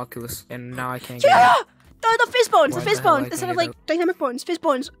 Actually on Oculus, and now I can't Yeah! get it. The fizz bones, Why the the fizz hell bones, I instead can't of get like dynamic bones, fizz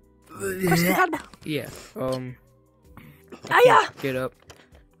bones. Question incredible. Yeah. Aya! Get up.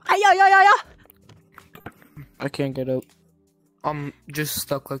 Aya! I can't get up. Just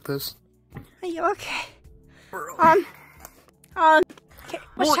stuck like this. Aya, okay. Okay,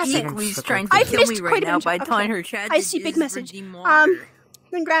 what's Well, chat saying? Equally's trying I've to kill missed me quite right a now bit. by Okay. telling her chat. I see big message. Then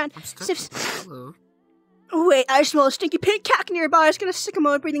Grand. I'm stuck. Hello. Oh, wait, I smell a stinky pig cack nearby. It's gonna sick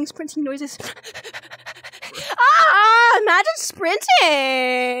mode breathing sprinting noises. Imagine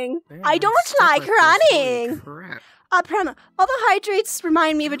sprinting! Man, I I'm don't stuck like this. Holy running! crap. Prana, all the hydrates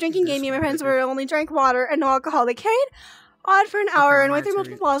remind me of a drinking game. Me and my friends were only drank water and no alcohol. They carried on for an hour and went through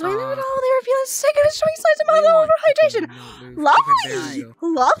multiple balls. When they were feeling sick and showing signs of mild overhydration. Lovely!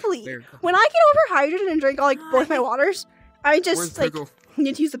 Lovely! There you go. When I get overhydrated and drink all, like, both my waters, I Where's just, like, Pickle?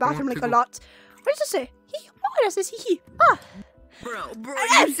 need to use the bathroom, like, a Pickle? lot. What does it say? What does it say? Bro,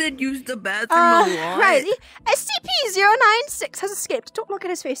 you said use the bathroom a lot. Riley, SCP-096 has escaped. Don't look at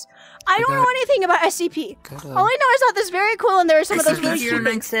his face. I don't know anything about SCP. All I know is that this is very cool and there are some of those really cute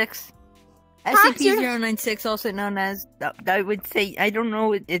things. SCP-096. Huh? SCP-096, also known as, I would say, I don't know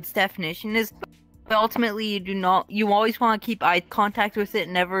what its definition is, but ultimately you always want to keep eye contact with it,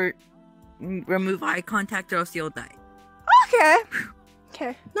 never remove eye contact or else you'll die. Okay.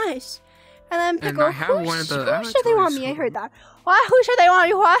 Okay, nice. And then And Pickle, I have one of the who should they want me? I heard that. What? Who should they want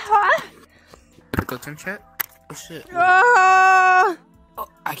me? What? Pickle's in chat? Oh shit. Ah! Oh,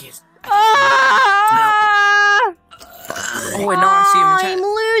 I guess. Ah! Oh wait, no, I see him in I'm chat.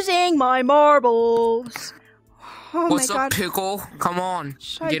 losing my marbles. Oh What's my up, god. Pickle? Come on.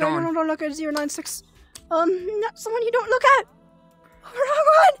 Shy Get guy, on. no, don't look at 096. Not someone you don't look at. Wrong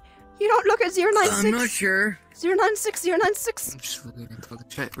one. You don't look at 096. I'm not sure. 096, 096. I'm just looking into the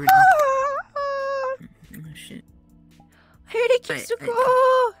chat right now. Oh, shit. Here the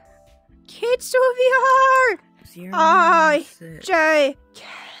Kitsuko. Kitsu VR. I, 096. J,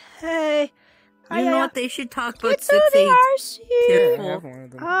 K. You know what? They should talk about Kitsu VR. 6-8. Yeah, I Careful. have one of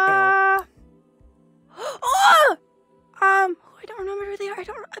them. Oh! I don't remember who they are.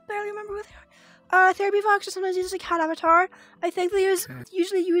 I barely remember who they are. Therapy Fox sometimes uses a cat avatar. I think they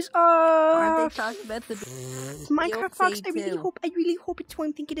usually use Aren't they talking about the Minecraft Fox. I too? really hope it's who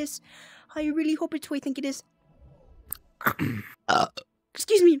I think it is. I really hope it's who I think it is.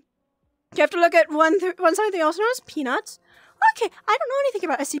 Excuse me. You have to look at one side. They also known as Peanuts. Okay, I don't know anything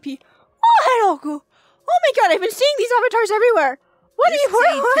about SCP. Oh, hello, Goo. Oh my god, I've been seeing these avatars everywhere. What are you?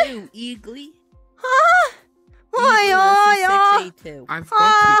 What? Eagly. Huh? Oh, yeah. 6A2. I've got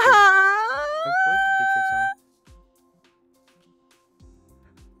pictures.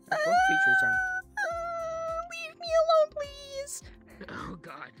 I've got features on. Leave me alone, please. Oh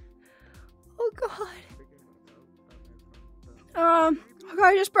god. Oh god. Oh god,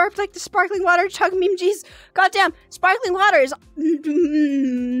 I just burped like the sparkling water chug meme. Jeez, goddamn, sparkling water is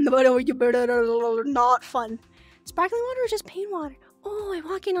not fun. Sparkling water is just plain water. Oh, I'm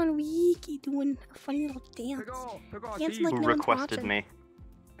walking on Wiki doing a funny little dance. Dancing like Who no one's requested watching. me?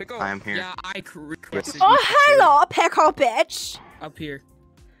 Pickle. I am here. Yeah, I requested Oh, you. hello, pickle bitch. Up here.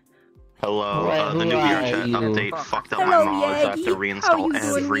 Hello, Who the new are VRChat you? update fucked up Hello, my mods. I have to Yagi. How reinstall you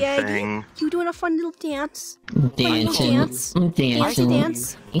doing, everything. Yagi? You doing a fun little dance? Dancing. Dance. I'm Dancey dancing.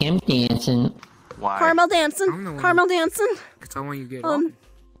 dance. I'm dancing. Why? Caramel I don't dancing. know. Caramel dancing. Cause I want you to get off.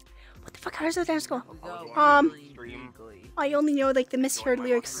 What the fuck? How does that dance go? Stream. I only know like the misheard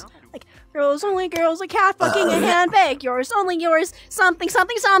lyrics, like girls only girls, a cat fucking a handbag, yours only yours, something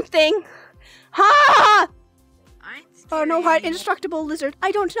something something. Ha! Oh no, what indestructible lizard?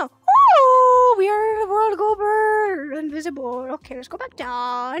 I don't know. Oh, we are the world go bird, invisible. Okay, let's go back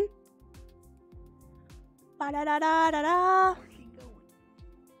down. Ba da da da da da.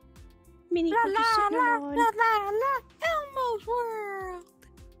 Mini cookie sitting alone. Elmo's world.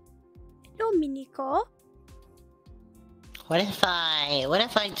 Hello, Miniko. What if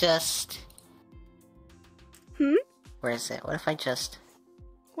I just... Hmm? Where is it? What if I just...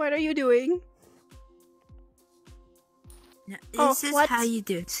 What are you doing? Now, Oh, this is what? how you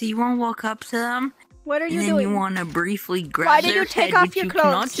do it. So you want to walk up to them, What are and you then doing? you want to briefly grab Why did their you take head, off which your you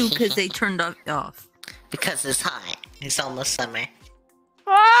cannot clothes? do because they turned off. Because it's hot. It's almost summer.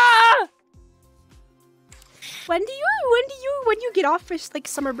 Ah! When you get off for like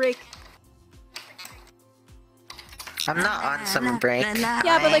summer break? I'm not on summer break. Yeah,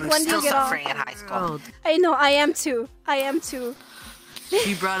 but like I'm when do you still get off? suffering in high school. Oh, I know, I am too. I am too.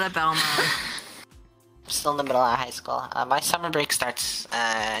 she brought up Elmo. I'm still in the middle of high school. My summer break starts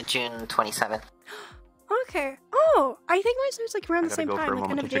June 27th. Okay. Oh, I think mine starts like around I the gotta same go time, for a like end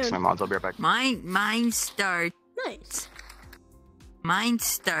moment of to fix my June. mods. I'll be right back. Mine starts. Nice. Mine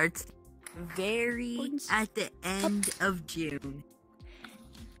starts very Mine's at the end of June.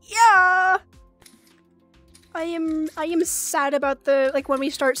 Yeah. I am sad about the like when we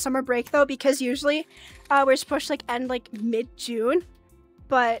start summer break though, because usually we're supposed to like end like mid-June,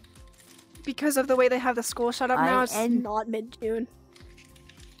 but because of the way they have the school shut up now, it's not mid-June.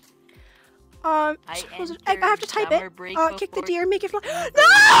 I have to type it. Kick the deer, make it fly.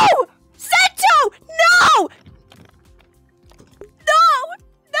 No! Sento! No! No!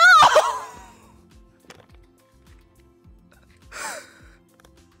 No!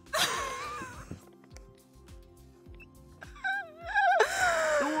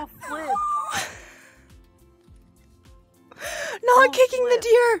 Do a flip. Not kicking the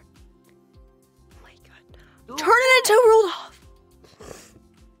deer! Oh my god. Turn it into Rudolph!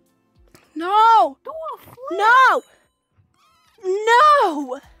 No! Do a flip. No!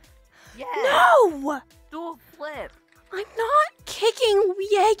 No! Yeah. No! Do a flip. I'm not kicking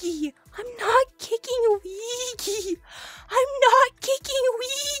Yegi! I'm not kicking Wiggy! I'm not kicking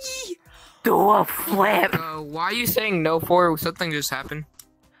Wiggy! Do a flip. Why are you saying no for? Something just happened.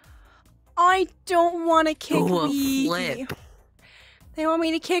 I don't want to kick Do a Wiggy. flip. They want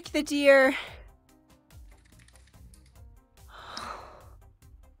me to kick the deer.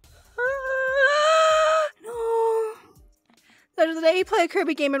 No. So the day you play a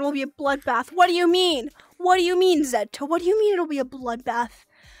Kirby game, it will be a bloodbath. What do you mean? What do you mean, Zeto? What do you mean it'll be a bloodbath?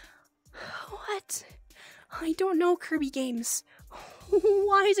 What? I don't know Kirby games.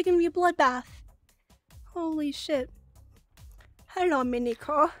 Why is it gonna be a bloodbath? Holy shit. Hello,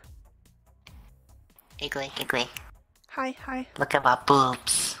 Miniko. Giggly, giggly. Hi, hi. Look at my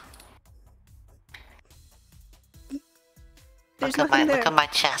boobs. There's Look nothing there. at my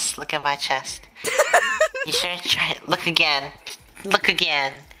chest. Look at my chest. You sure? Try it. Look again. Look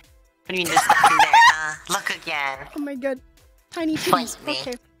again. What do you mean there's nothing there, huh? Look again. Oh my god. Tiny Fight titties. me.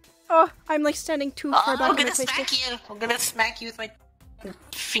 Okay. Oh, I'm like standing too far Oh, back I'm in my gonna place. smack you. I'm gonna smack you with my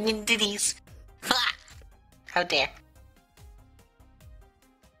freaking ditties. Ha! How dare.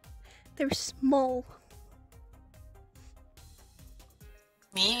 They're small.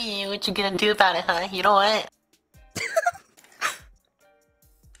 Maybe. What you gonna do about it, huh? You know what?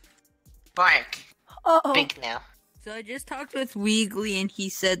 Bark. Uh-oh. Big now. So I just talked with Weegly and he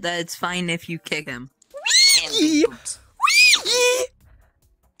said that it's fine if you kick him. And big boots.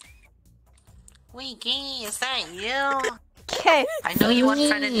 Wiggy, is that you? Okay. I know you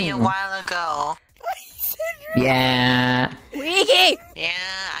unfriended me a while ago. Yeah. Wiggy! Yeah,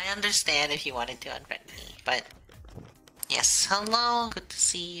 I understand if you wanted to unfriend me, but... Yes, hello, good to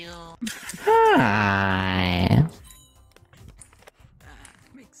see you. Hi.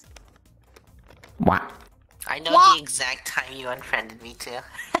 What? I know What? the exact time you unfriended me too.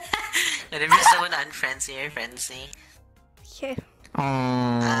 Whenever someone unfriends you, friends me. Okay.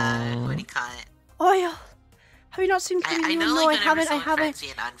 What do you call it? Oh, yeah. Have you not seen I Queen? know, No, like, I haven't. I whenever someone haven't. friends you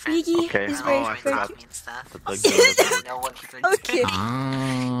and unfriends you, Wiggy Okay. is Oh, very, I very forgot. cute. and stuff. That's like know what you're Okay.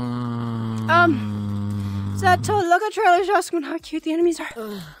 So look at trailers asking how cute the enemies are.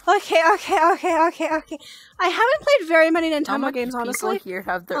 Okay. I haven't played very many How Nintendo much games, people honestly. here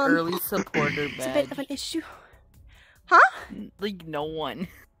have the Um, early supporter It's a badge? bit of an issue. Like no one.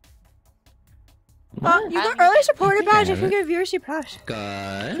 You got early supporter badge if you Yeah. get viewership plus.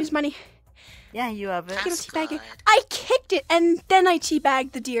 Good. Use money. Yeah, you have it. You That's don't teabag it. good. I kicked it and then I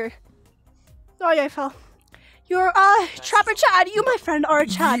teabagged the deer. Oh yeah, I fell. You're Trapper Chad. You, my friend, are a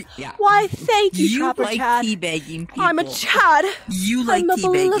Chad. Yeah. Why, thank you, You Trapper like Chad. teabagging people. I'm a Chad. You like I'm a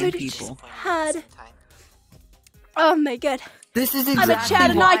teabagging beloved people. Chad. Oh my god. This is a exactly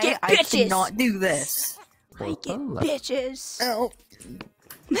Chad and why I get I bitches. cannot do this. I get bitches. Oh.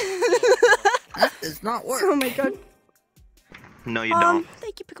 That does not work. Oh my god. No, you don't.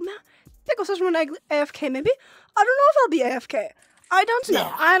 Thank you, Pickle Man. Pickle says when AFK, maybe? I don't know if I'll be AFK. I don't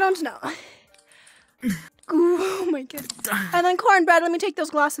know. Ooh, oh my god. And then Cornbread, let me take those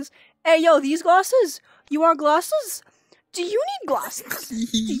glasses. Hey, yo, these glasses? You want glasses? Do you need glasses? Do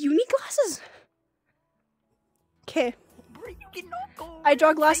you need glasses? Okay. I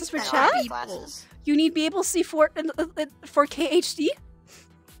draw glasses for chat. Glasses. You need to be able to see 4K HD.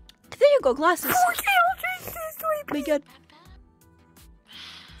 There you go, glasses. 4K HD. Oh my god.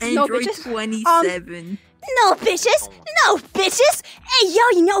 No, Android bitches. 27. No bitches! No bitches! Hey yo,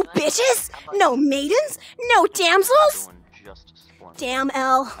 you know bitches? No maidens? No damsels? Damn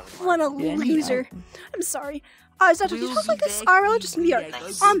L. What a loser. I'm sorry. Zeta, do you talk like this IRL or just in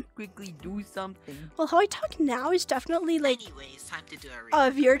VR? Quickly do something. Well, how I talk now is definitely like Anyways, time to do a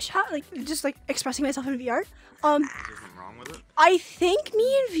VR chat, like just like expressing myself in VR. Wrong with it? I think me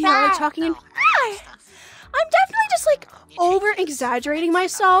in VR, like talking in I'm definitely just like over exaggerating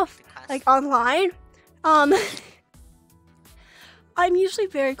myself, like online. I'm usually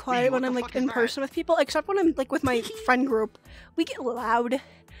very quiet when I'm like in person with people, except when I'm like with my friend group. We get loud.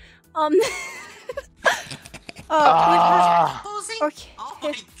 Okay.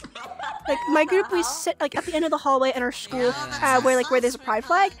 Like my group, we sit like at the end of the hallway in our school, where there's a pride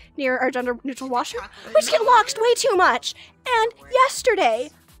flag near our gender neutral washroom. We just get locked way too much. And yesterday,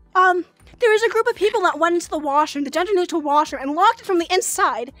 there was a group of people that went into the washroom, the gender neutral washroom, and locked it from the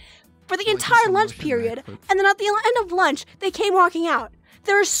inside for the entire lunch period. And then at the end of lunch, they came walking out.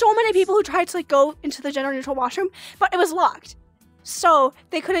 There were so many people who tried to like go into the gender neutral washroom, but it was locked. So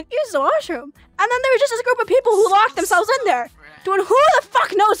they couldn't use the washroom. And then there was just a group of people who locked themselves in there, doing who the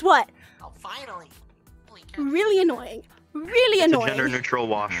fuck knows what. Oh, finally. Really annoying. Really It's a annoying. gender neutral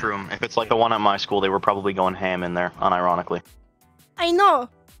washroom. If it's like the one at my school, they were probably going ham in there, unironically. I know.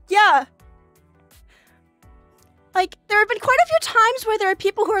 Yeah. Like, there have been quite a few times where there are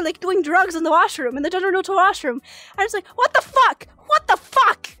people who are, like, doing drugs in the washroom, in the gender neutral washroom. And it's like, what the fuck? What the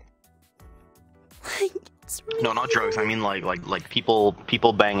fuck? Like, it's really No, not drugs. I mean like people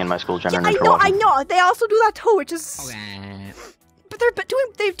bang in my school gender I neutral know, washroom. I know. They also do that too, which is... Okay. But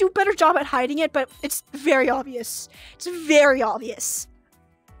they do a better job at hiding it, but it's very obvious. It's very obvious.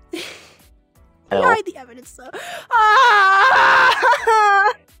 They Hell. hide the evidence, though.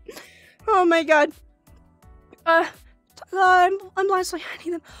 Ah! Oh my god. I'm blindly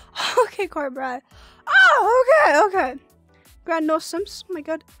hiding them. Okay, Corbrad. Oh, okay. Brad, no Sims. Oh my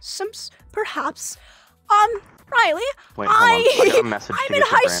god. Sims, perhaps. Riley, Wait, hold on. I got a message I'm to in get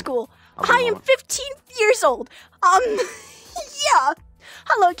to high Brand. school. I'll be I am moment. 15 years old. Yeah.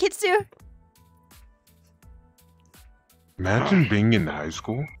 Hello, Kitsu. Imagine being in high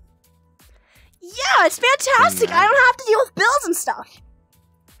school. Yeah, it's fantastic. I don't have to deal with bills and stuff.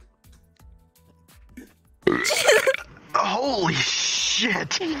 Holy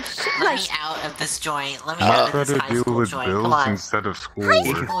shit! Let me Nice. out of this joint. Let me out of Try this to high deal school with joint. Come bills on. instead of school.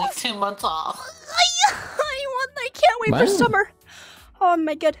 Only 2 months off. I can't wait for Wow. summer. Oh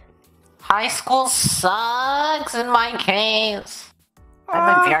my god. High school sucks in my case. I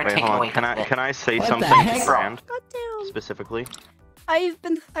have my VR Wait, taken hold away. on. Can I say What the something heck? to Brand Goddamn. specifically?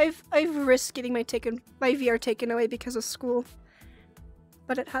 I've risked getting my VR taken away because of school,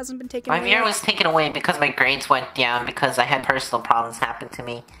 but it hasn't been taken My away. VR was taken away because my grades went down because I had personal problems happen to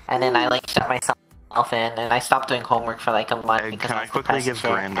me, and then I like shut myself in, and I stopped doing homework for like a month because Can I I was quickly depressed give and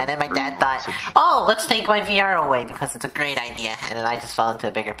shit. Brand And then my a dad thought, message? oh, let's take my VR away because it's a great idea, and then I just fell into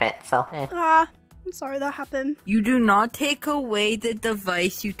a bigger pit. So, I'm sorry that happened. You do not take away the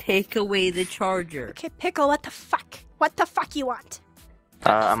device, you take away the charger. Okay, Pickle, what the fuck? What the fuck you want?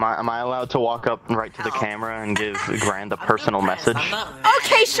 Am I allowed to walk up right to the camera and give Grand a personal message?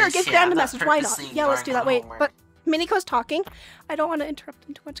 Okay, sure, give Grand a message. Why not? Yeah, let's do that. Wait, but Miniko's talking. I don't want to interrupt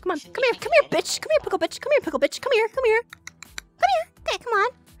him too much. Come on, come here, bitch. Come here, Pickle bitch. Come here, Pickle bitch. Come here, come here. Come here. Okay, come on.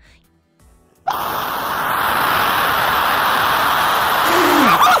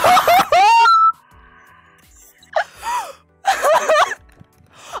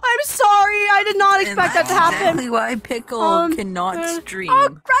 I'm sorry. I did not expect that to happen. Exactly why Pickle cannot stream. Oh,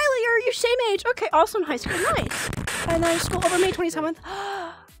 Riley, are you same age? Okay, also in high school. Nice. And then school over May 27th.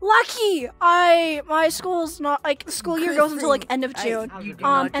 Lucky! My school's not, like, the school year goes until, like, end of June.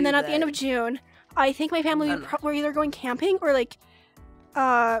 And then at the end of June, I think my family, we're either going camping or, like,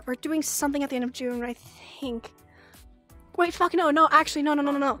 we're doing something at the end of June, I think. Wait, fuck, no, actually,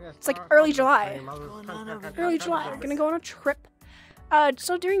 no. It's, like, early July. Early July. We're gonna go on a trip.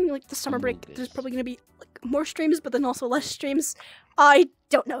 So during, like, the summer break, there's probably gonna be, like, more streams, but then also less streams. I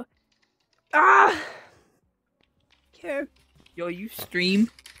don't know. Okay. Yo, you stream?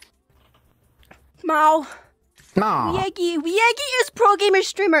 Mao. No. Yegi is pro gamer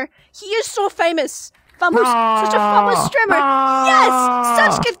streamer. He is so famous. Such a famous streamer. Yes,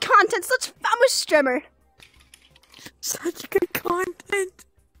 such good content, such famous streamer. Such good content.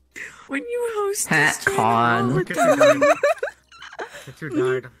 When you host Hat this channel all con. the time. It's your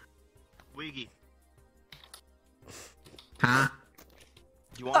died. Wiggy, Huh?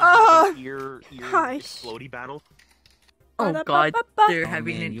 do you want to do your Gosh. explodey battle? Oh god, they're Oh,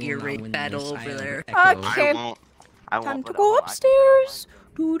 having man, an you ear will not rape win battle this. over I have there. echo. Okay. I won't. Time to but go I can upstairs.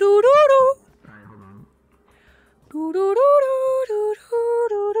 Do do do do. Do do do do do do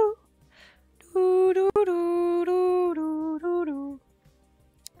do do do do do do do do.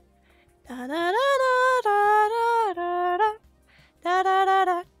 Da da da da da da da da da da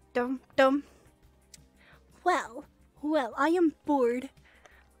da dum dum. Well, I am bored.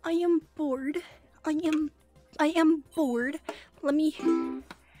 I am bored. Let me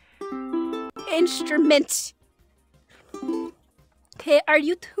instrument. Okay, are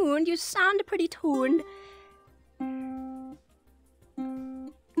you tuned? You sound pretty tuned.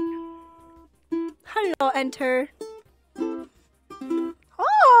 Hello, enter.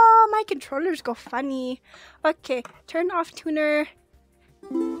 Oh, my controllers go funny. Okay, turn off tuner.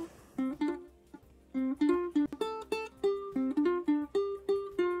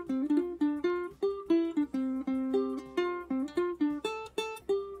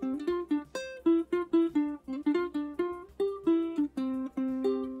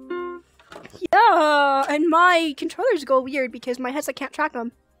 Yeah, and my controllers go weird because my headset can't track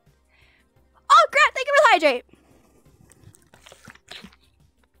them. Oh, Grant, thank you for the hydrate.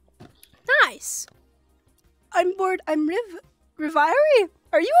 Nice. I'm bored. I'm Rivari?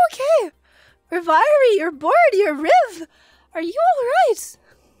 Are you okay? Rivari, you're bored. You're Riv. Are you alright?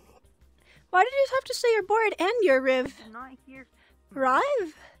 Why did you have to say you're bored and you're Riv? Not here.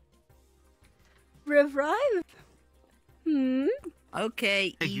 Rive? Riv?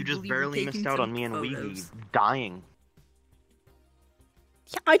 Okay. Hey, you just Evil, barely taking missed out some on me and Wiggy photos. dying.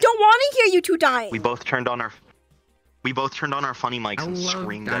 Yeah, I don't want to hear you two dying. We both turned on our funny mics I and love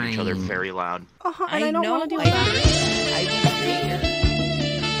screamed at each other dying. very loud. And I don't want to do I that.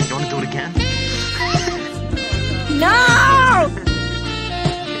 You want to do it again? No!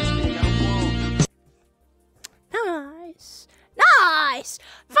 Nice!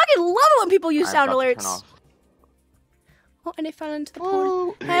 Fucking love it when people use sound Alright, about to turn alerts. off. Oh, and I fell into the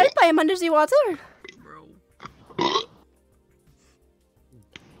pool. Help, I am under the water.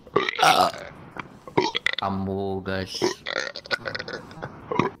 Amogus.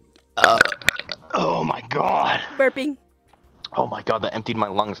 Oh my god. Burping. Oh my god, that emptied my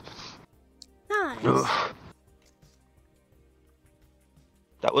lungs. Nice. Ugh.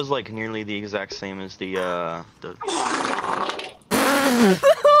 That was like nearly the exact same as the Oh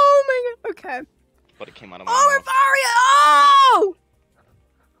my god, okay. but it came out of my Oh, mouth. Rivaria!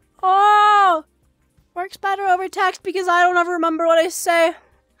 Oh! Works better over text because I don't ever remember what I say.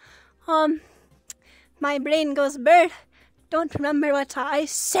 My brain goes bird. Don't remember what I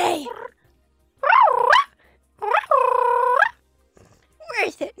say.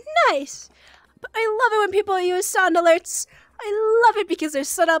 Worth it. Nice. But I love it when people use sound alerts. I love it because they're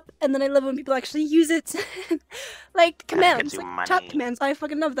set up, and then I love when people actually use it. Like commands, like chat commands. I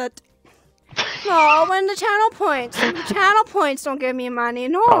fucking love that. No, when the channel points don't give me money.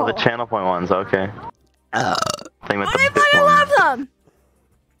 No. Oh, the channel point ones. Okay. I fucking love them.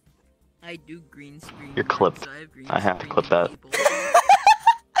 I do green screen. You're clipped. I have to clip that.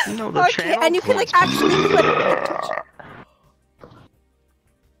 No, the Okay, and you can like actually clip it.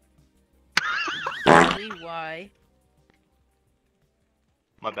 Really? Why?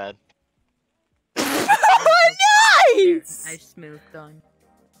 My bad. Oh, nice! I smoothed on.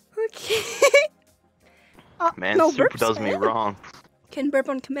 Okay. Man, no, soup burps, does me wrong. Can burp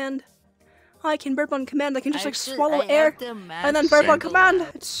on command. I can burp on command. I can just like swallow I air have to and then burp on match command.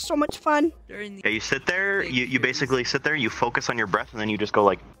 It's so much fun. Yeah, you sit there, you basically sit there, you focus on your breath, and then you just go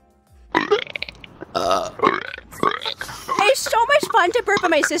like... It's so much fun to burp on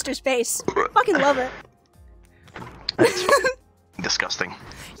my sister's face. Fucking love it. Disgusting.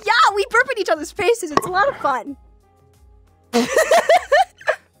 Yeah, we burp in each other's faces. It's a lot of fun.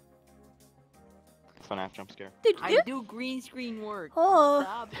 Fun half jump scare. I do green screen work. Oh,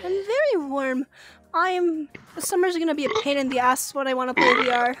 I'm very warm. The summer's gonna be a pain in the ass when I want to play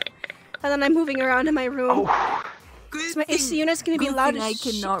VR. And then I'm moving around in my room. So my AC unit's gonna be loud as I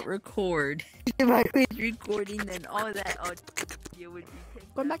shit. cannot record. If I was recording, then all that audio would be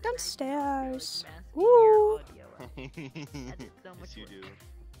picked Going up back downstairs. and I'd Ooh. master your audio. That is so much you work. do.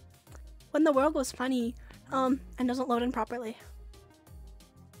 When the world goes funny, and doesn't load in properly.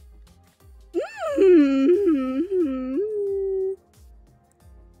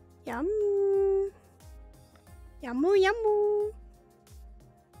 Yum. Yummu yummu.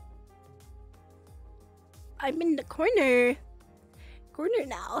 I'm in the corner. Corner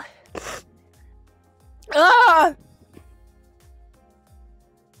now. Ah!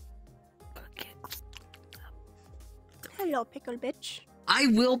 Hello, pickle bitch. I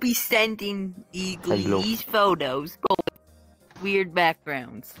will be sending Eagly Hello. these photos with weird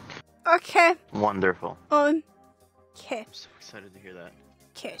backgrounds. Okay. Wonderful. Okay. I'm so excited to hear that.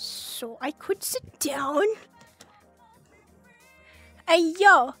 Okay, so I could sit down. Hey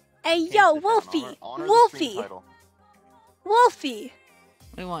yo, Wolfie, Honor the stream Wolfie, title. Wolfie.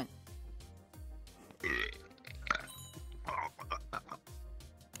 What do you want?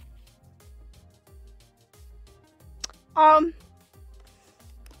 I'm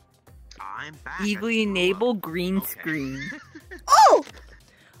back. Eagly enable green screen. Oh,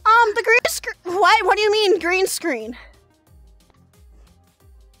 the green screen. What do you mean green screen?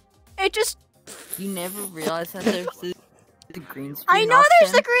 It just. You never realized that there's the green screen. I know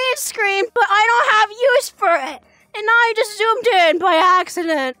there's the green screen, but I don't have use for it, and now I just zoomed in by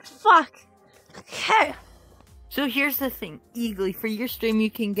accident. Fuck. Okay. So here's the thing, Eagly, for your stream you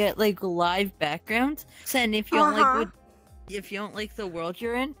can get like live backgrounds. And if you don't if you don't like the world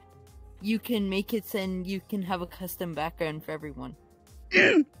you're in, you can make it so you can have a custom background for everyone.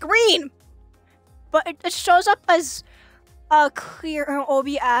 Green, but it shows up as clear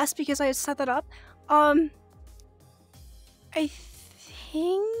OBS because I set that up. I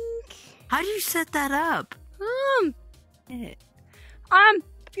think. How do you set that up? If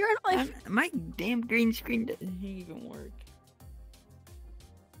you're my damn green screen doesn't even work.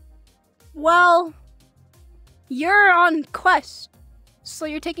 Well, you're on Quest, so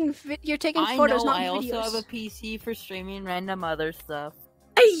you're taking photos, not I videos. also have a PC for streaming random other stuff.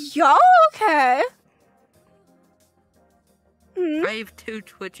 Yo, okay. I have 2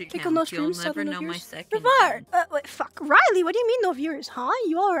 Twitch Click on those accounts. You'll streams, never no know my viewers. second. Revard. Wait, fuck, Riley. What do you mean no viewers? Huh?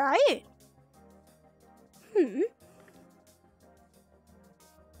 You all right?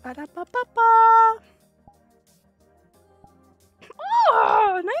 Ba-da-ba-ba-ba.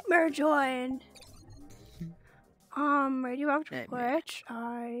 Oh, Nightmare joined. Radioactive Glitch.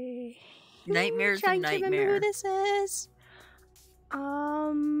 Nightmare's a trying to remember nightmare. who this is.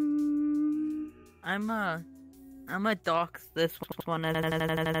 I'm a dox this one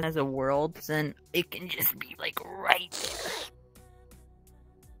as a world, and it can just be like right there.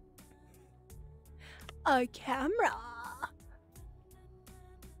 A camera.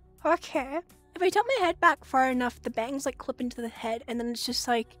 Okay. If I tilt my head back far enough, the bangs like clip into the head, and then it's just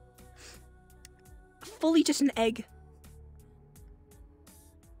like fully just an egg.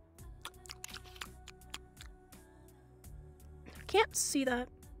 I can't see that.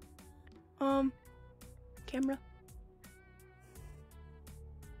 Camera.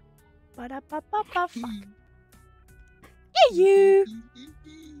 Ba-da-ba-ba-ba. Fuck. Yeah, you. Hee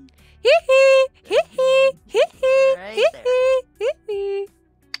hee hee hee hee hee Right hee there. hee hee hee.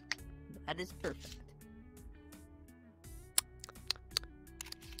 That is perfect.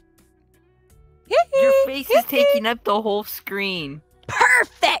 face is taking up the whole screen.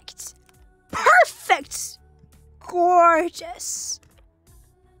 Perfect! Perfect! Gorgeous.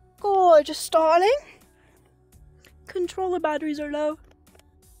 Gorgeous, darling. Controller batteries are low.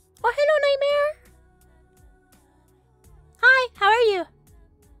 Oh, hello, Nightmare. Hi, how are you?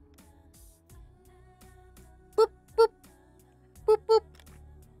 Boop, boop. Boop, boop.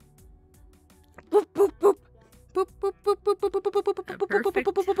 Boop, boop, boop. Boop, boop, boop, boop, boop, boop, boop, boop, A perfect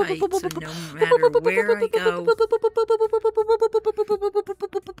height, so no matter where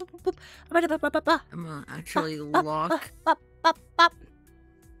I go, I'm gonna actually lock.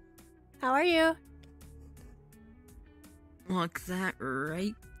 How are you? Lock that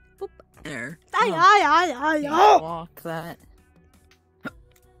right there. Oh. Lock that.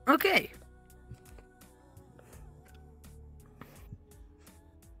 Okay.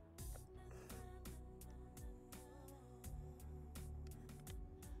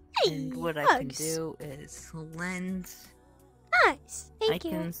 And what I can do is lens. Nice. Thank I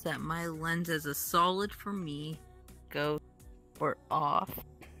you. can set my lens as a solid for me. Go or off.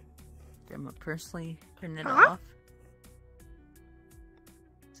 I'm gonna personally turn it off.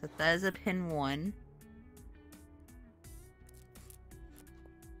 Set that as a pin 1.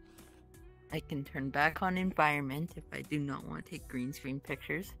 I can turn back on environment if I do not want to take green screen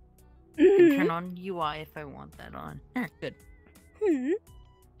pictures. I can turn on UI if I want that on. Good.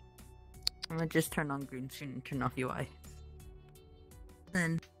 I'm gonna just turn on green screen and turn off UI.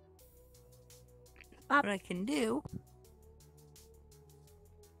 Then, what I can do,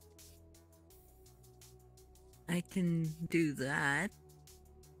 I can do that.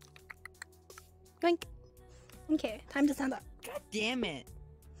 Yoink. Okay, time to stand up. God damn it!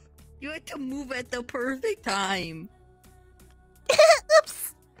 You had to move at the perfect time.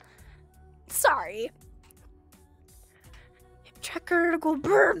 Oops. Sorry. Tracker to go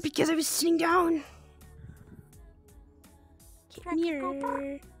burp because I was sitting down. Get near.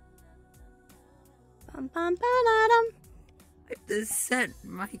 Bum, bum, ba-da-dum. I have to set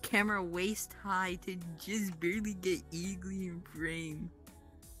my camera waist high to just barely get eagly in frame.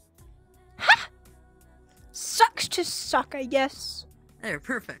 Ha! Sucks to suck, I guess. There,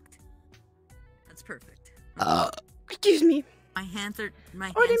 perfect. That's perfect. Excuse me. My hands are they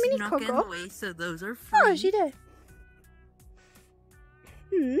not mini get in the Coco. way, so those are free. Oh, she did.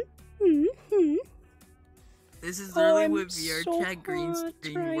 This is literally I'm what VR so chat green hot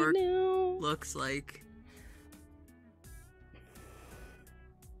screen right work now. looks like.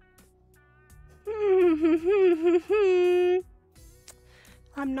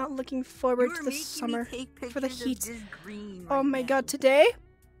 I'm not looking forward You to are the making me summer take for the pictures of heat. just green Oh right my now. god, today?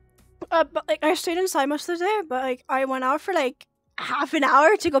 But like I stayed inside most of the day, but like I went out for like half an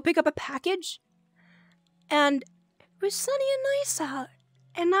hour to go pick up a package. And it was sunny and nice out.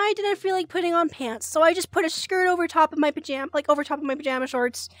 And I didn't feel like putting on pants, so I just put a skirt over top of my pajama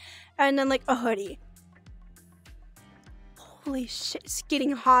shorts, and then like a hoodie. Holy shit, it's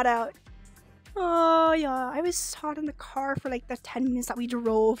getting hot out. Oh yeah, I was hot in the car for like the 10 minutes that we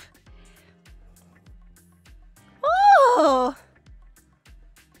drove. Oh!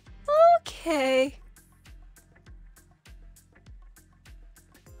 Okay.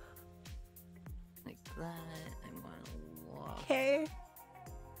 Like that. I want to lock. Okay.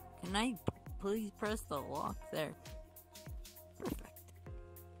 Can I please press the lock there? Perfect.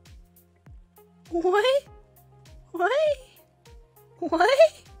 What? What?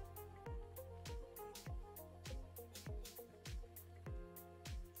 What?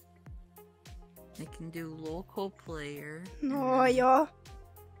 I can do local player. Oh yeah.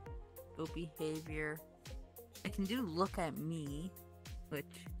 Go behavior. I can do look at me,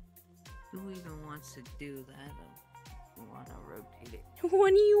 which who even wants to do that? I want to rotate it.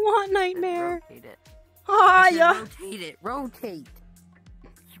 What do you want, Nightmare? Rotate it. Ah I said yeah. rotate it. Rotate.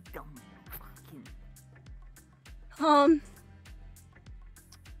 You dumb fucking.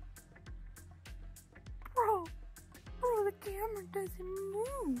 Bro, the camera doesn't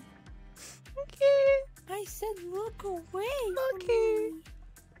move. Okay. I said look away. Okay.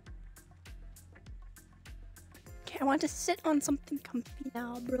 Okay, I want to sit on something comfy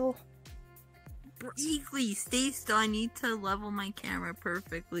now, bro. Eagly, stay still. I need to level my camera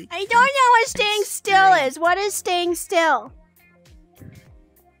perfectly. I don't know what staying still straight. is. What is staying still?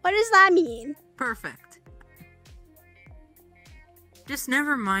 What does that mean? Perfect. Just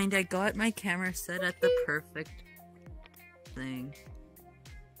never mind. I got my camera set at the perfect thing.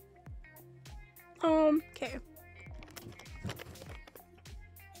 Okay.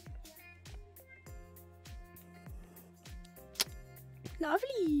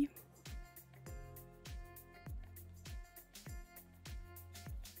 Lovely.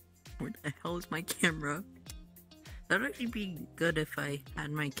 Where the the hell is my camera? That'd actually be good if I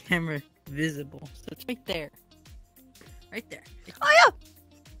had my camera visible. So it's right there. Right there. Oh yeah!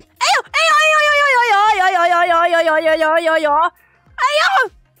 Ayo!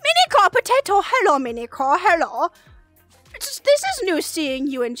 Minicore potato, hello Minicore, hello. This is new seeing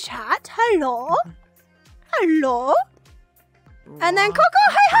you in chat. Hello. Hello. And then Coco,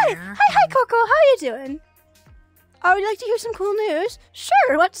 hi. Hi Coco, how you doing? Oh, would you like to hear some cool news?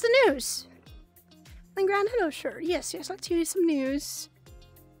 Sure, what's the news? And Grand, hello, sure. Yes, let's hear some news.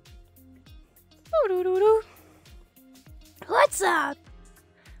 Ooh-doo-doo-doo. What's up?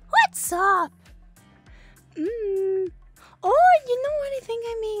 What's up? Oh, you know what? I think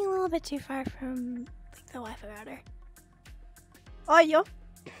I'm being a little bit too far from like the Wi-Fi router. Oh, yo.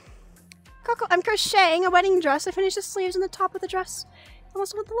 Coco, I'm crocheting a wedding dress. I finished the sleeves and the top of the dress. I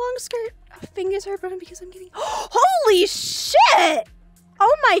also want the long skirt. Fingers are burning because I'm getting. Holy shit!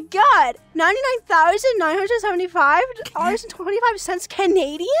 Oh my god! $99,975.25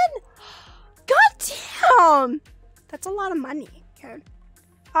 Canadian? God damn! That's a lot of money. Okay.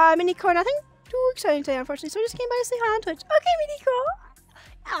 Minicore, nothing too exciting today, unfortunately, so I just came by to say hi on Twitch. Okay, Minicore.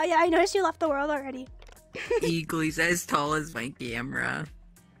 Oh yeah, I noticed you left the world already. Eagly's as tall as my camera.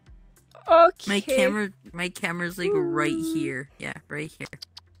 Okay. My camera's like right here. Yeah, right here.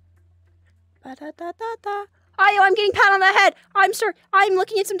 Ba-da-da-da-da. Ayo, I'm getting pat on the head. I'm sorry. I'm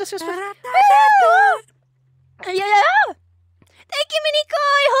looking at some disgust. Yeah. Thank you, Miniko.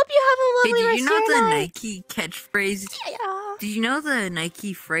 I hope you have a lovely Hey, rest did you of know your the night. Nike catchphrase? Yeah. Did you know the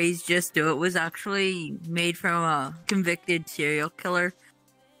Nike phrase "Just Do It" was actually made from a convicted serial killer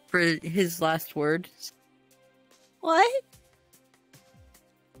for his last words? What?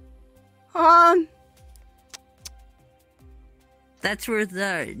 That's where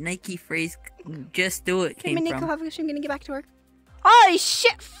the Nike phrase "Just Do It" Okay, came Miniko, from. I'm gonna get back to work. Holy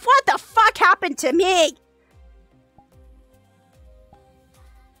shit! What the fuck happened to me?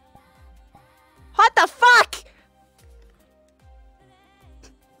 What the fuck?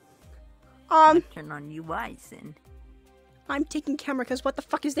 Turn on UI, Sin. I'm taking camera because what the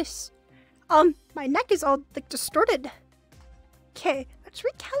fuck is this? My neck is all like distorted. Okay, let's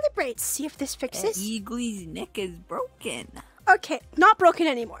recalibrate. See if this fixes. Eagly's neck is broken. Okay, not broken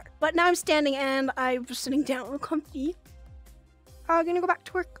anymore. But now I'm standing and I'm just sitting down real comfy. I'm gonna go back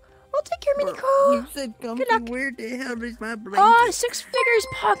to work. Well, take care, Miniko. You said comfy. luck. Where the hell is my blanket? Oh, 6 figures,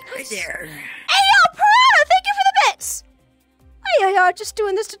 Pog. Right there. Hey, yo, Piranha, thank you for the bits. Hey, just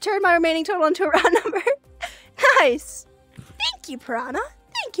doing this to turn my remaining total into a round number. Nice. Thank you, Piranha.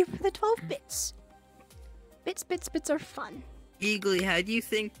 Thank you for the 12 bits. Bits are fun. Eagly, how do you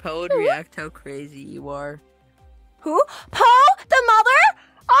think Poe would react how crazy you are? Who? Poe? The mother?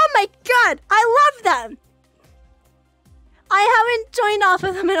 Oh my god, I love them. I haven't joined off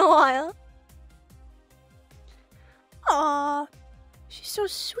of them in a while. Aww, she's so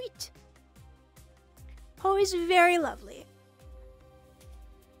sweet. Poe is very lovely.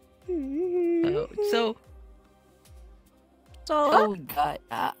 So oh god,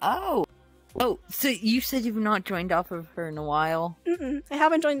 so you said you've not joined off of her in a while? I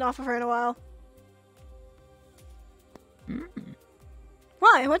haven't joined off of her in a while.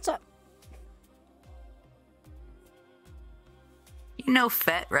 Why? What's up? You know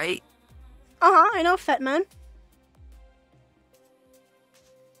Fett, right? I know Fett Man.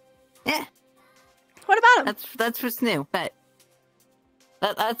 Yeah. What about him? That's what's new, Fett.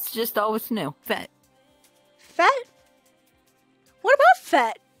 That's just all what's new, Fett. Fett? What about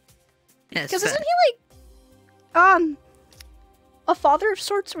Fett? Yes, Because Fett. isn't he like, a father of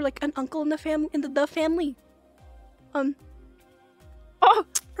sorts, or like an uncle in the family? Oh,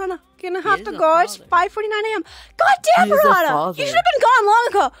 Rana, gonna have to is a go. It's father. 5:49 a.m. God damn, He is a Rana! father. You should have been gone long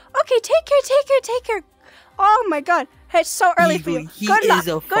ago. Okay, take care. Oh my God, it's so early for you. He Good luck. is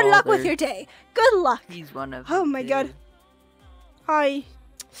a Good luck with father. your day. Good luck. He's one of Oh the my two. God. I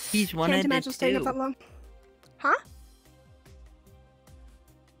He's one can't of imagine the staying up two. that long. Huh?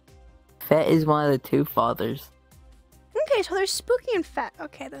 Fett is one of the two fathers. Okay, so there's Spooky and Fett.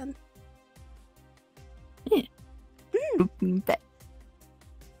 Okay then. Yeah. Fett.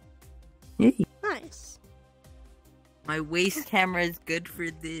 Yeah. Nice. My waist camera is good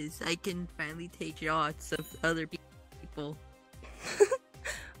for this. I can finally take shots of other people.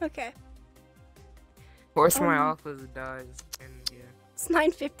 Okay. Of course, my Oculus dies, and yeah. It's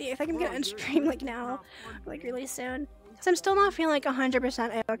 9:50. I think I'm gonna end stream like now, like really soon. Cause I'm still not feeling like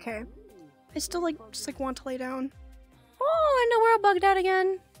 100% okay. I still just want to lay down. Oh, I know we're all bugged out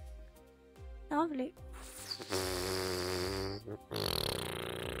again. Lovely.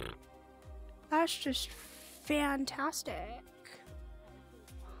 That's just fantastic.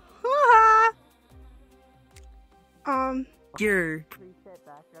 Your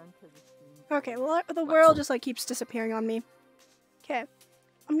Okay, well, the world just like keeps disappearing on me. Okay,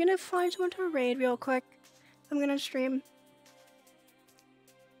 I'm gonna find someone to raid real quick. I'm gonna stream.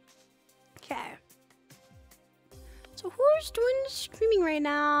 Okay. So who's doing the streaming right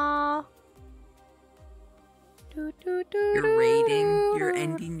now? You're raiding. You're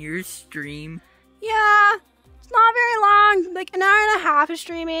ending your stream. Yeah, it's not very long. Like an hour and a half of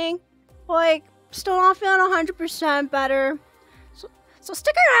streaming. Like, still not feeling 100% better. So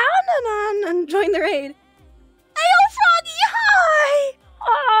stick around and join the raid. Ayo, Froggy, hi!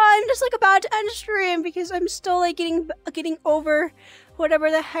 I'm just like about to end stream because I'm still like getting over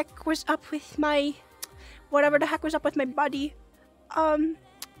whatever the heck was up with my buddy. Oh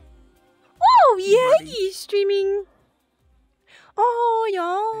yeah, he's streaming.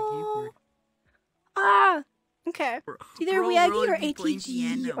 Oh yeah. Okay. It's either Uyagi or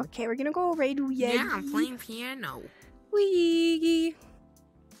ATG. Okay, we're gonna go raid Uyagi. Yeah, I'm playing piano. Uyagi.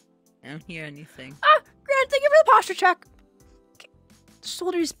 I don't hear anything. Grant, thank you for the posture check. Okay.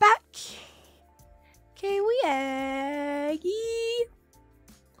 Shoulders back. Okay, Uyagi.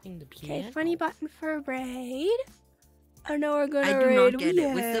 Okay, funny button for raid. I know we're gonna raid. I do not get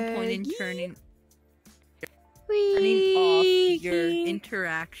it. What's the point in turning off your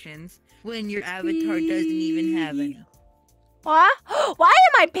interactions when your avatar doesn't even have any? What? Why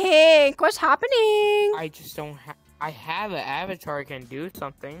am I pink? What's happening? I just don't have. I have an avatar can do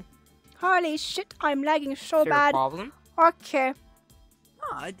something. Holy shit! I'm lagging so Is there a bad. problem? Okay,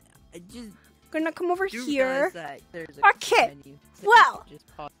 No, I just gonna come over do here. realize that there's a Okay. menu. Well, Just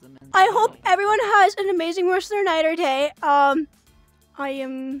pause them and I hope everyone has an amazing rest of their night or day. I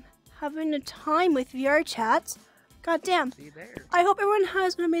am having a time with VR chats. God damn. See there. I hope everyone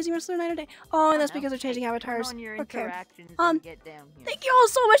has an amazing rest of their night or day. Oh, and that's because they're changing avatars. On your Okay. interactions when you get down here. Thank you all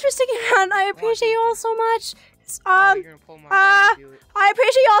so much for sticking around. I appreciate you all so much. It's, Oh, you're gonna pull my arm and do it. I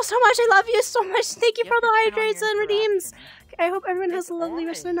appreciate you all so much. I love you so much. Thank you You for have the to turn on hydrates your and redeems. interactions. Okay, I hope everyone has a lovely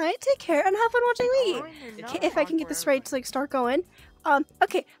rest of their night. Take care and have fun watching Wiggy. Okay, if I can get this right to like start going.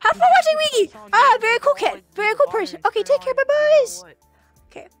 Okay, have fun watching Wiggy. Very cool kid. Very cool person. Okay, take care. Bye bye.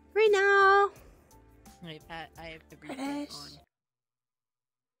 Okay, right now. I have to Right. on.